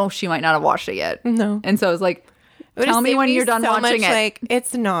realized, she might not have watched it yet. No. And so I was like, tell me when you're done watching it. Like,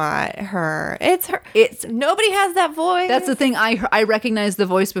 it's not her. It's her. Nobody has that voice. That's the thing. I recognized the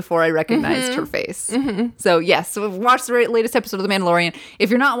voice before I recognized her face. Mm-hmm. So yes, watch the latest episode of The Mandalorian. If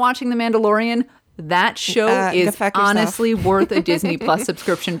you're not watching The Mandalorian, that show is honestly worth a Disney Plus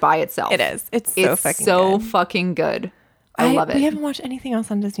subscription by itself. It is. It's fucking good. I love it. We haven't watched anything else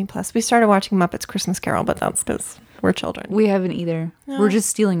on Disney Plus. We started watching Muppets Christmas Carol, but that's because we're children. We haven't either. No. We're just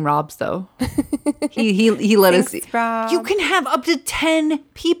stealing Rob's though. he let us. Rob. You can have up to 10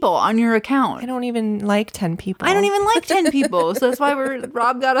 people on your account. I don't even like 10 people. I don't even like 10 people, so that's why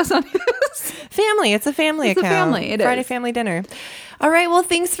Rob got us on his family. It's a family account. It's a family. It Friday is. family dinner. All right. Well,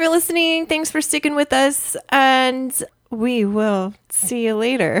 thanks for listening. Thanks for sticking with us, and we will see you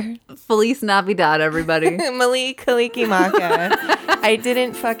later. Feliz Navidad, everybody. Mali Kaliki Maka. I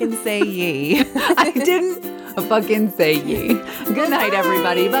didn't fucking say ye. I didn't fucking say ye. Good night,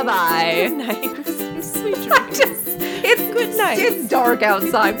 everybody. Bye-bye. Good night. Sweet dreams. It's good night. It's dark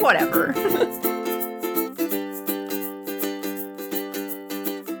outside. Whatever.